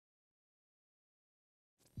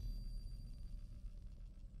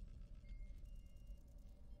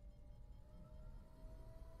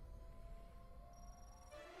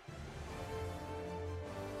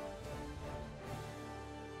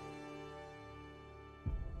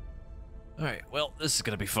 All right, well, this is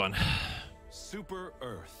gonna be fun. Super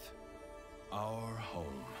Earth, our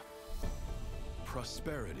home.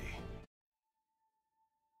 Prosperity.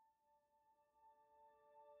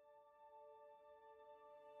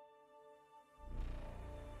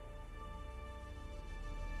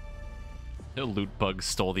 The loot bug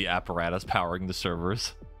stole the apparatus powering the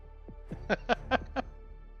servers. I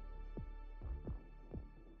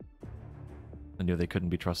knew they couldn't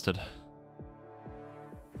be trusted.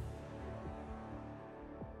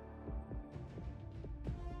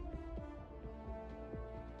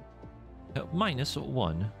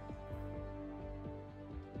 -1.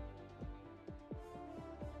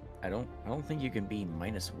 I don't think you can be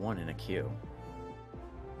 -1 in a queue.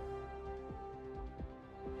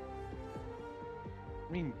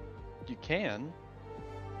 I mean, you can.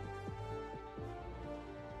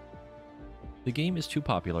 The game is too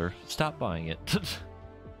popular. Stop buying it.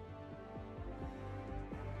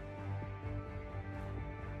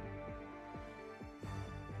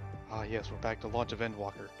 Ah, yes, we're back to launch of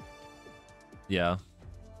Endwalker. Yeah.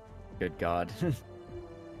 Good God.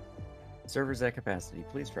 Servers at capacity.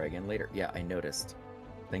 Please try again later. Yeah, I noticed.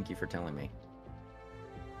 Thank you for telling me.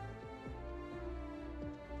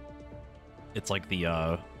 It's like the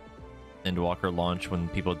Endwalker launch when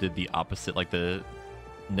people did the opposite, like the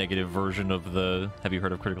negative version of the... Have you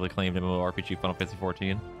heard of critically acclaimed MMORPG Final Fantasy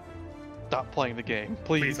XIV? Stop playing the game,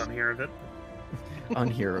 please. Please, I'm here of it.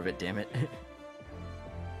 Unhear of it, damn it.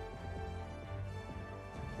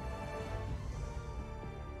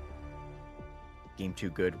 Game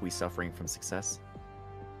too good, we suffering from success.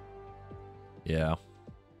 Yeah.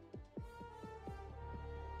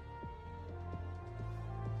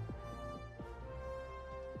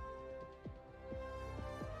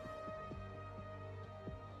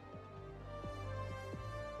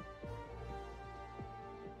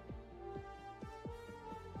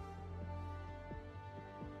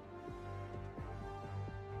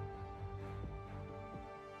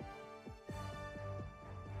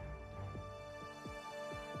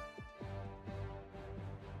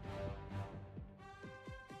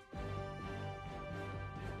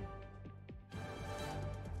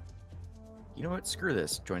 You know what? Screw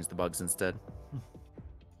this. Joins the bugs instead.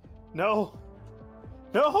 No!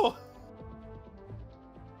 No!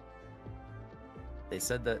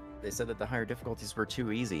 said that the higher difficulties were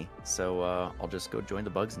too easy, so I'll just go join the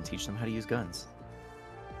bugs and teach them how to use guns.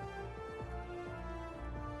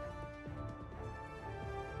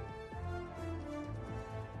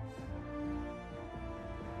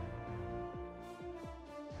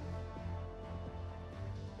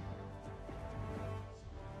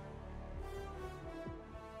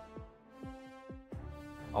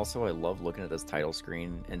 Also, I love looking at this title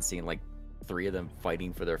screen and seeing like 3 of them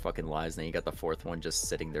fighting for their fucking lives, and then you got the 4th one just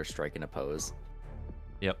sitting there striking a pose.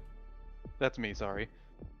 Yep. That's me, sorry.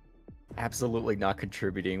 Absolutely not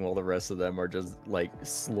contributing while the rest of them are just like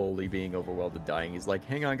slowly being overwhelmed and dying. He's like,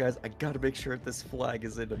 hang on guys, I gotta make sure this flag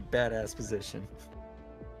is in a badass position.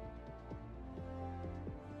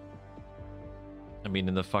 I mean,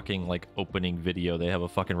 in the fucking like opening video, they have a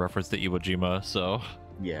fucking reference to Iwo Jima, so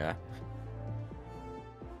Yeah.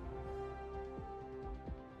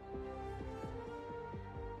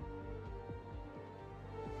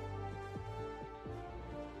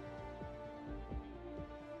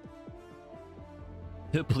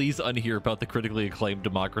 please unhear about the critically acclaimed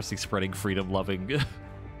democracy spreading freedom loving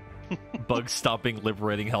bug stopping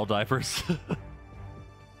liberating Helldivers.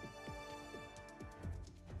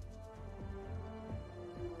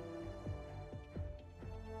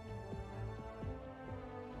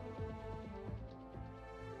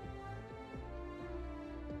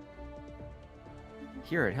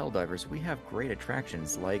 Here at Helldivers, we have great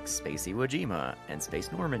attractions like Space Iwo Jima, and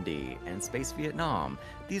Space Normandy, and Space Vietnam.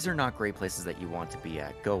 These are not great places that you want to be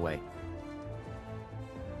at. Go away.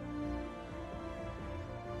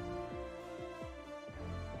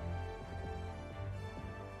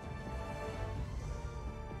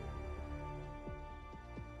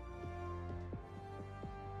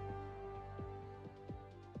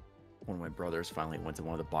 One of my brothers finally went to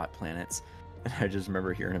one of the bot planets. And I just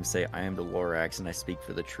remember hearing him say, I am the Lorax and I speak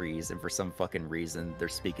for the trees, and for some fucking reason, they're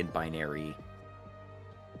speaking binary.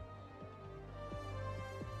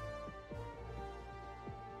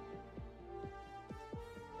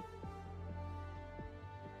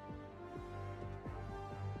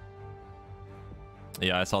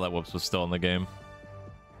 Yeah, I saw that Whoops was still in the game.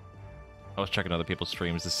 I was checking other people's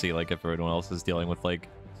streams to see like if everyone else is dealing with like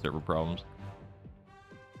server problems.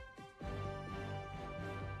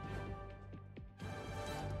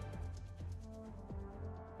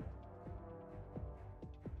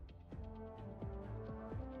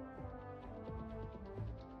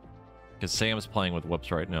 Because Sam's playing with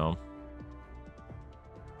Whoops right now.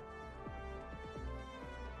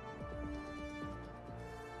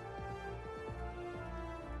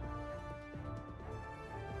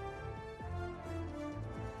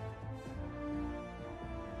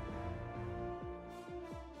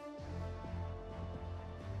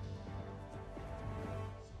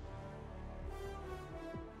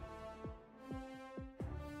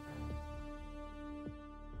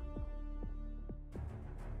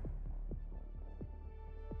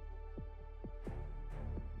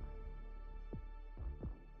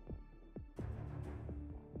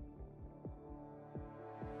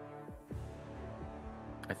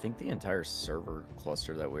 I think the entire server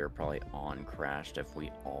cluster that we were probably on crashed if we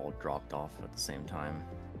all dropped off at the same time.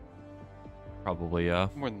 Probably, yeah.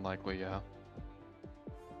 More than likely, yeah.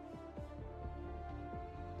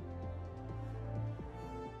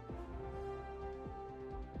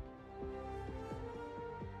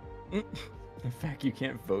 The fact you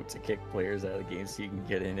can't vote to kick players out of the game so you can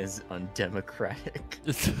get in is undemocratic.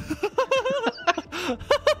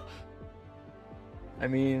 I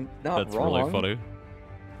mean, not That's wrong. really funny.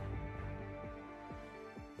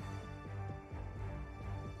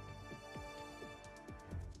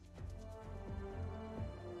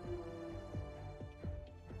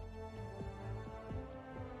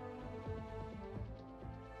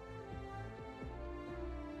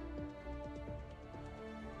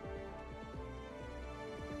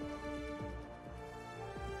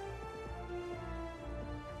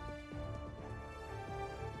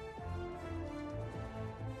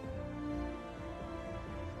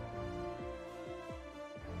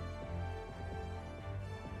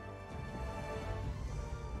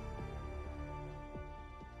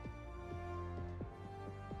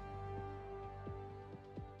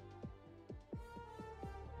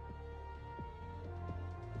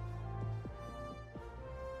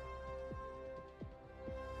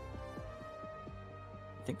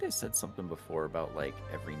 I think they said something before about like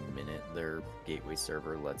every minute their gateway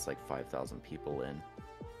server lets like 5,000 people in.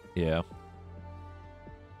 Yeah.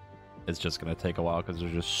 It's just gonna take a while because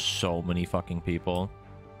there's just so many fucking people.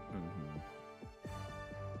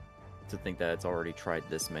 to think that it's already tried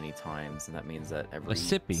this many times, and that means that every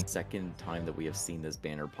sippy. second time that we have seen this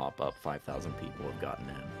banner pop up, 5,000 people have gotten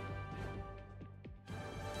in.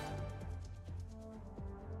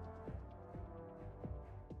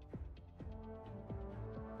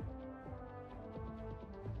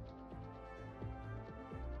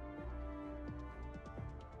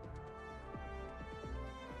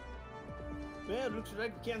 Yeah, it looks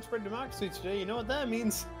like we can't spread democracy today. You know what that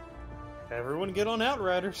means? Everyone get on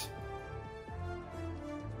Outriders.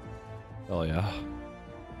 Oh yeah.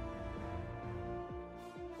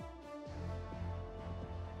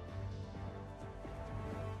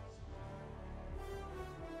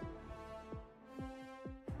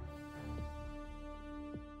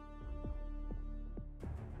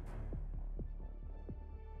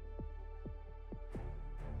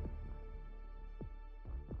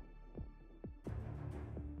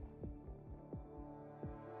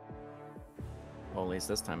 Well, at least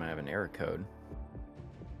this time I have an error code.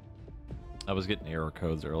 I was getting error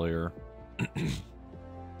codes earlier.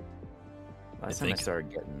 Last time I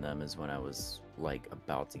started getting them is when I was, like,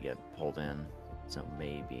 about to get pulled in. So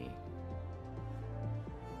maybe.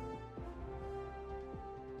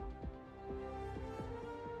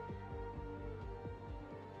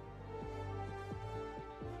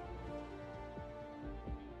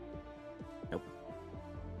 Nope.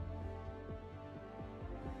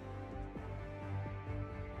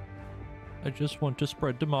 I just want to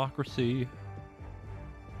spread democracy.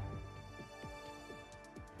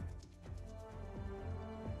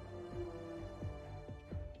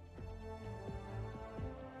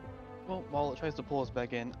 Well, while it tries to pull us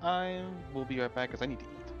back in, I will be right back because I need to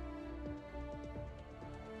eat.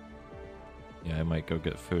 Yeah, I might go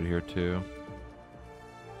get food here too.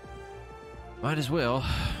 Might as well.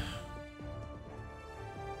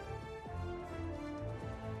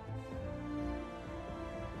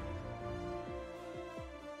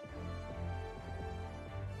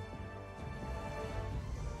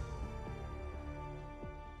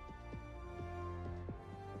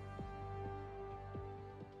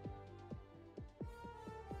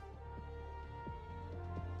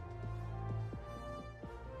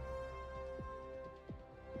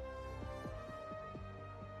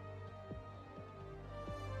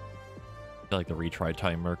 I feel like the retry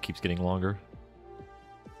timer keeps getting longer.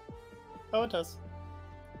 Oh, it does.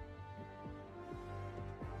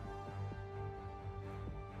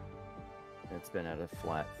 It's been at a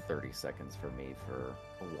flat 30 seconds for me for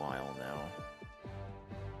a while now.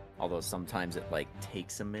 Although sometimes it like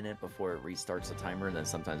takes a minute before it restarts the timer, and then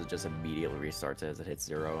sometimes it just immediately restarts as it hits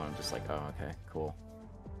 0. And I'm just like, oh, okay, cool.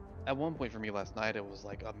 At one point for me last night, it was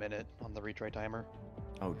like a minute on the retry timer.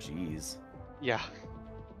 Oh, jeez. Yeah.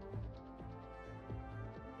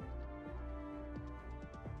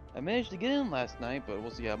 I managed to get in last night, but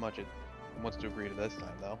we'll see how much it wants to agree to this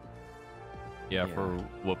time, though. Yeah, for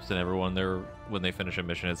Whoops and everyone, when they finish a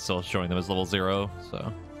mission, it's still showing them as level 0,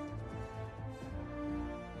 so...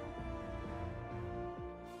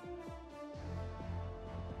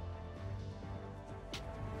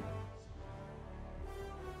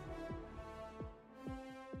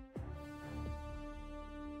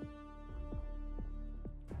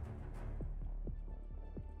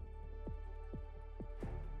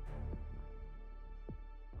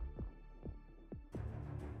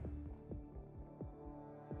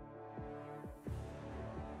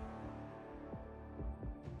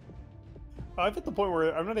 I've hit the point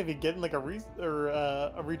where I'm not even getting like a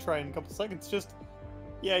retry in a couple seconds. Just,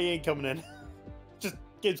 yeah, you ain't coming in. Just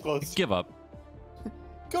game's closed. Give up.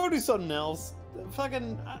 Go do something else.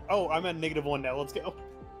 Fucking. Oh, I'm at -1 now. Let's go.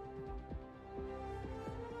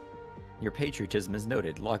 Your patriotism is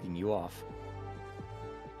noted, logging you off.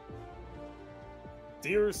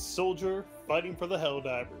 Dear soldier fighting for the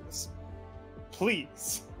Helldivers,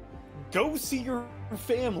 please go see your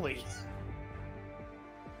family.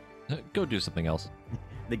 Go do something else.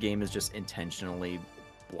 The game is just intentionally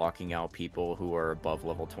blocking out people who are above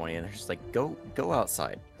level 20, and they're just like, go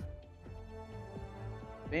outside.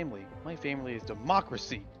 Family. My family is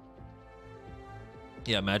democracy.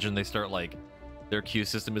 Yeah, imagine they start like their queue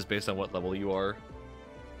system is based on what level you are.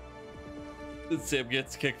 Then Sam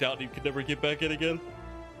gets kicked out and he can never get back in again.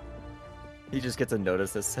 He just gets a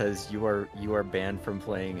notice that says you are banned from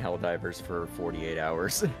playing Helldivers for 48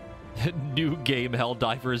 hours. New game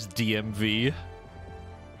Helldivers DMV.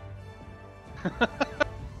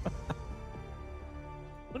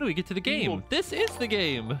 When do we get to the game? This is the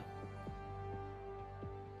game.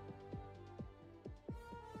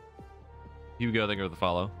 You go, then go with the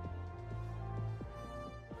follow.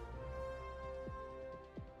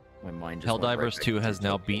 My mind just Helldivers 2 has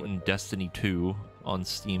now beaten Destiny 2. on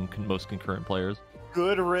Steam most concurrent players.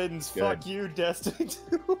 Good riddance. Good. Fuck you, Destiny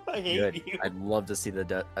 2. I hate Good. you. I'd love to see the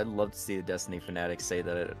Destiny fanatics say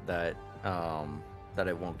that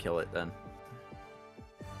it won't kill it then.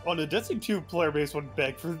 On a Destiny 2 player base would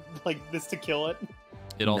beg for like this to kill it.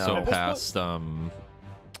 It also No. passed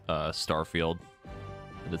Starfield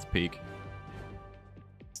at its peak.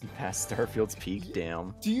 Past Starfield's peak,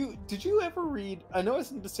 damn. Did you ever read? I know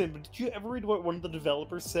it's not the same, but did you ever read what one of the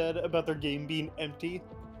developers said about their game being empty?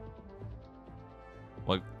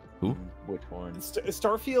 Like, who? Which one?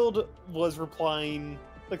 Starfield was replying,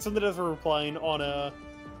 like some of the devs were replying on a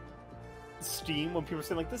Steam when people were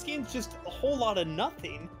saying like, this game's just a whole lot of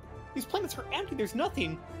nothing. These planets are empty. There's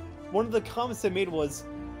nothing. One of the comments they made was,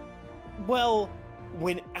 well,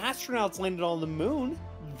 when astronauts landed on the moon,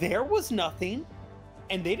 there was nothing.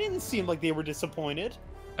 And they didn't seem like they were disappointed.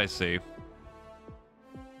 I see.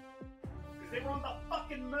 They were on the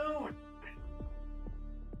fucking moon.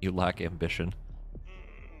 You lack ambition.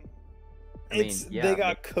 I mean, They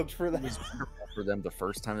got cooked for that. It was wonderful for them the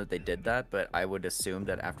first time that they did that, but I would assume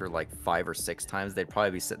that after like 5 or 6 times, they'd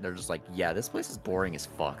probably be sitting there just like, yeah, this place is boring as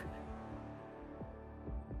fuck.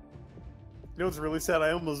 You know what's really sad?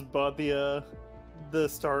 I almost bought the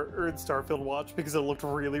Starfield watch because it looked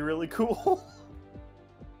really, really cool.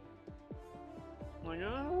 Like,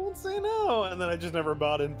 I won't say no, and then I just never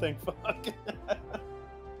bought it and thank fuck.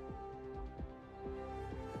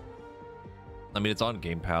 I mean, it's on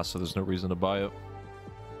Game Pass, so there's no reason to buy it.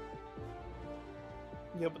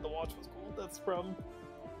 Yeah, but the watch was cool. That's the problem.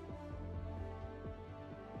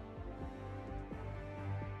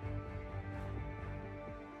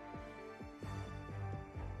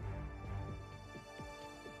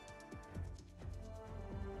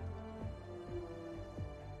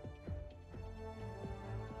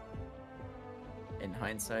 In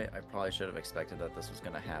hindsight, I probably should have expected that this was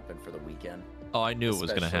going to happen for the weekend. Oh, I knew it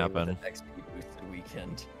was going to Especially with happen. an XP boosted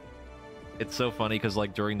weekend. It's so funny because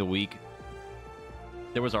like during the week,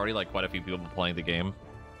 there was already like quite a few people playing the game,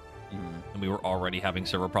 and we were already having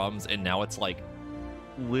server problems, and now it's like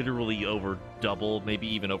literally over double, maybe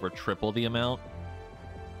even over triple the amount.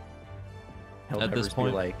 At this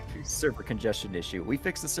point, like server congestion issue. We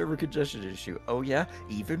fixed the server congestion issue. Oh yeah,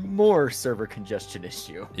 even more server congestion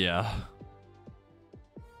issue. yeah.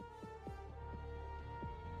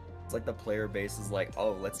 It's like the player base is like,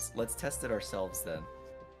 oh, let's test it ourselves then.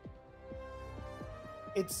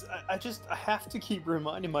 I have to keep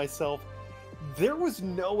reminding myself, there was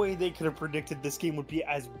no way they could have predicted this game would be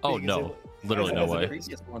as big Oh as no, literally no The way.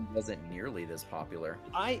 previous one wasn't nearly this popular.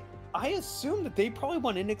 I assume that they probably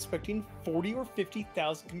went in expecting 40 or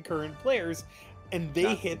 50,000 concurrent players, and they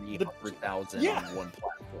Not hit the 300,000 Yeah. on one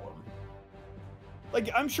platform. Like,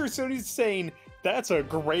 I'm sure Sony's saying that's a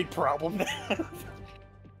great problem to have.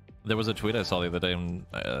 There was a tweet I saw the other day, and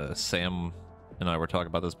Sam and I were talking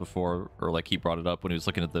about this before, or like he brought it up when he was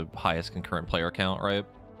looking at the highest concurrent player count, right?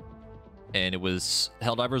 And it was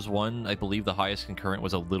Helldivers 1, I believe the highest concurrent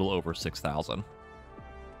was a little over 6,000.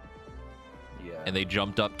 Yeah. And they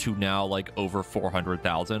jumped up to now like over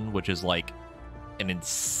 400,000, which is like an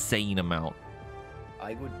insane amount.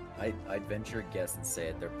 I'd venture a guess and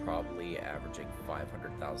say they're probably averaging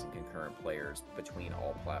 500,000 concurrent players between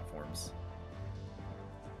all platforms.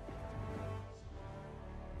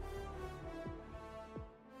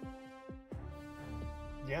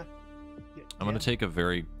 Yeah. I'm gonna take a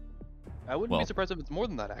very I wouldn't Well- be surprised if it's more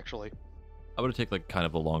than that, actually. I'm gonna take like kind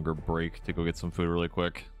of a longer break to go get some food really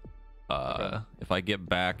quick. Okay. If I get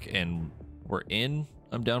back and we're in,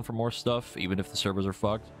 I'm down for more stuff, even if the servers are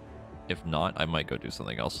fucked. If not, I might go do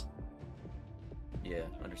something else. Yeah,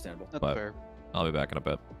 understandable. That's But- fair. I'll be back in a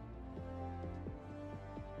bit.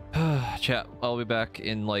 Chat, I'll be back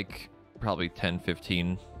in like probably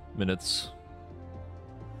 10-15 minutes.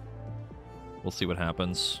 We'll see what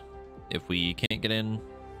happens. If we can't get in,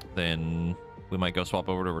 then we might go swap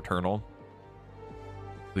over to Returnal.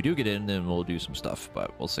 If we do get in, then we'll do some stuff,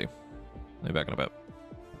 but we'll see. I'll be back in a bit.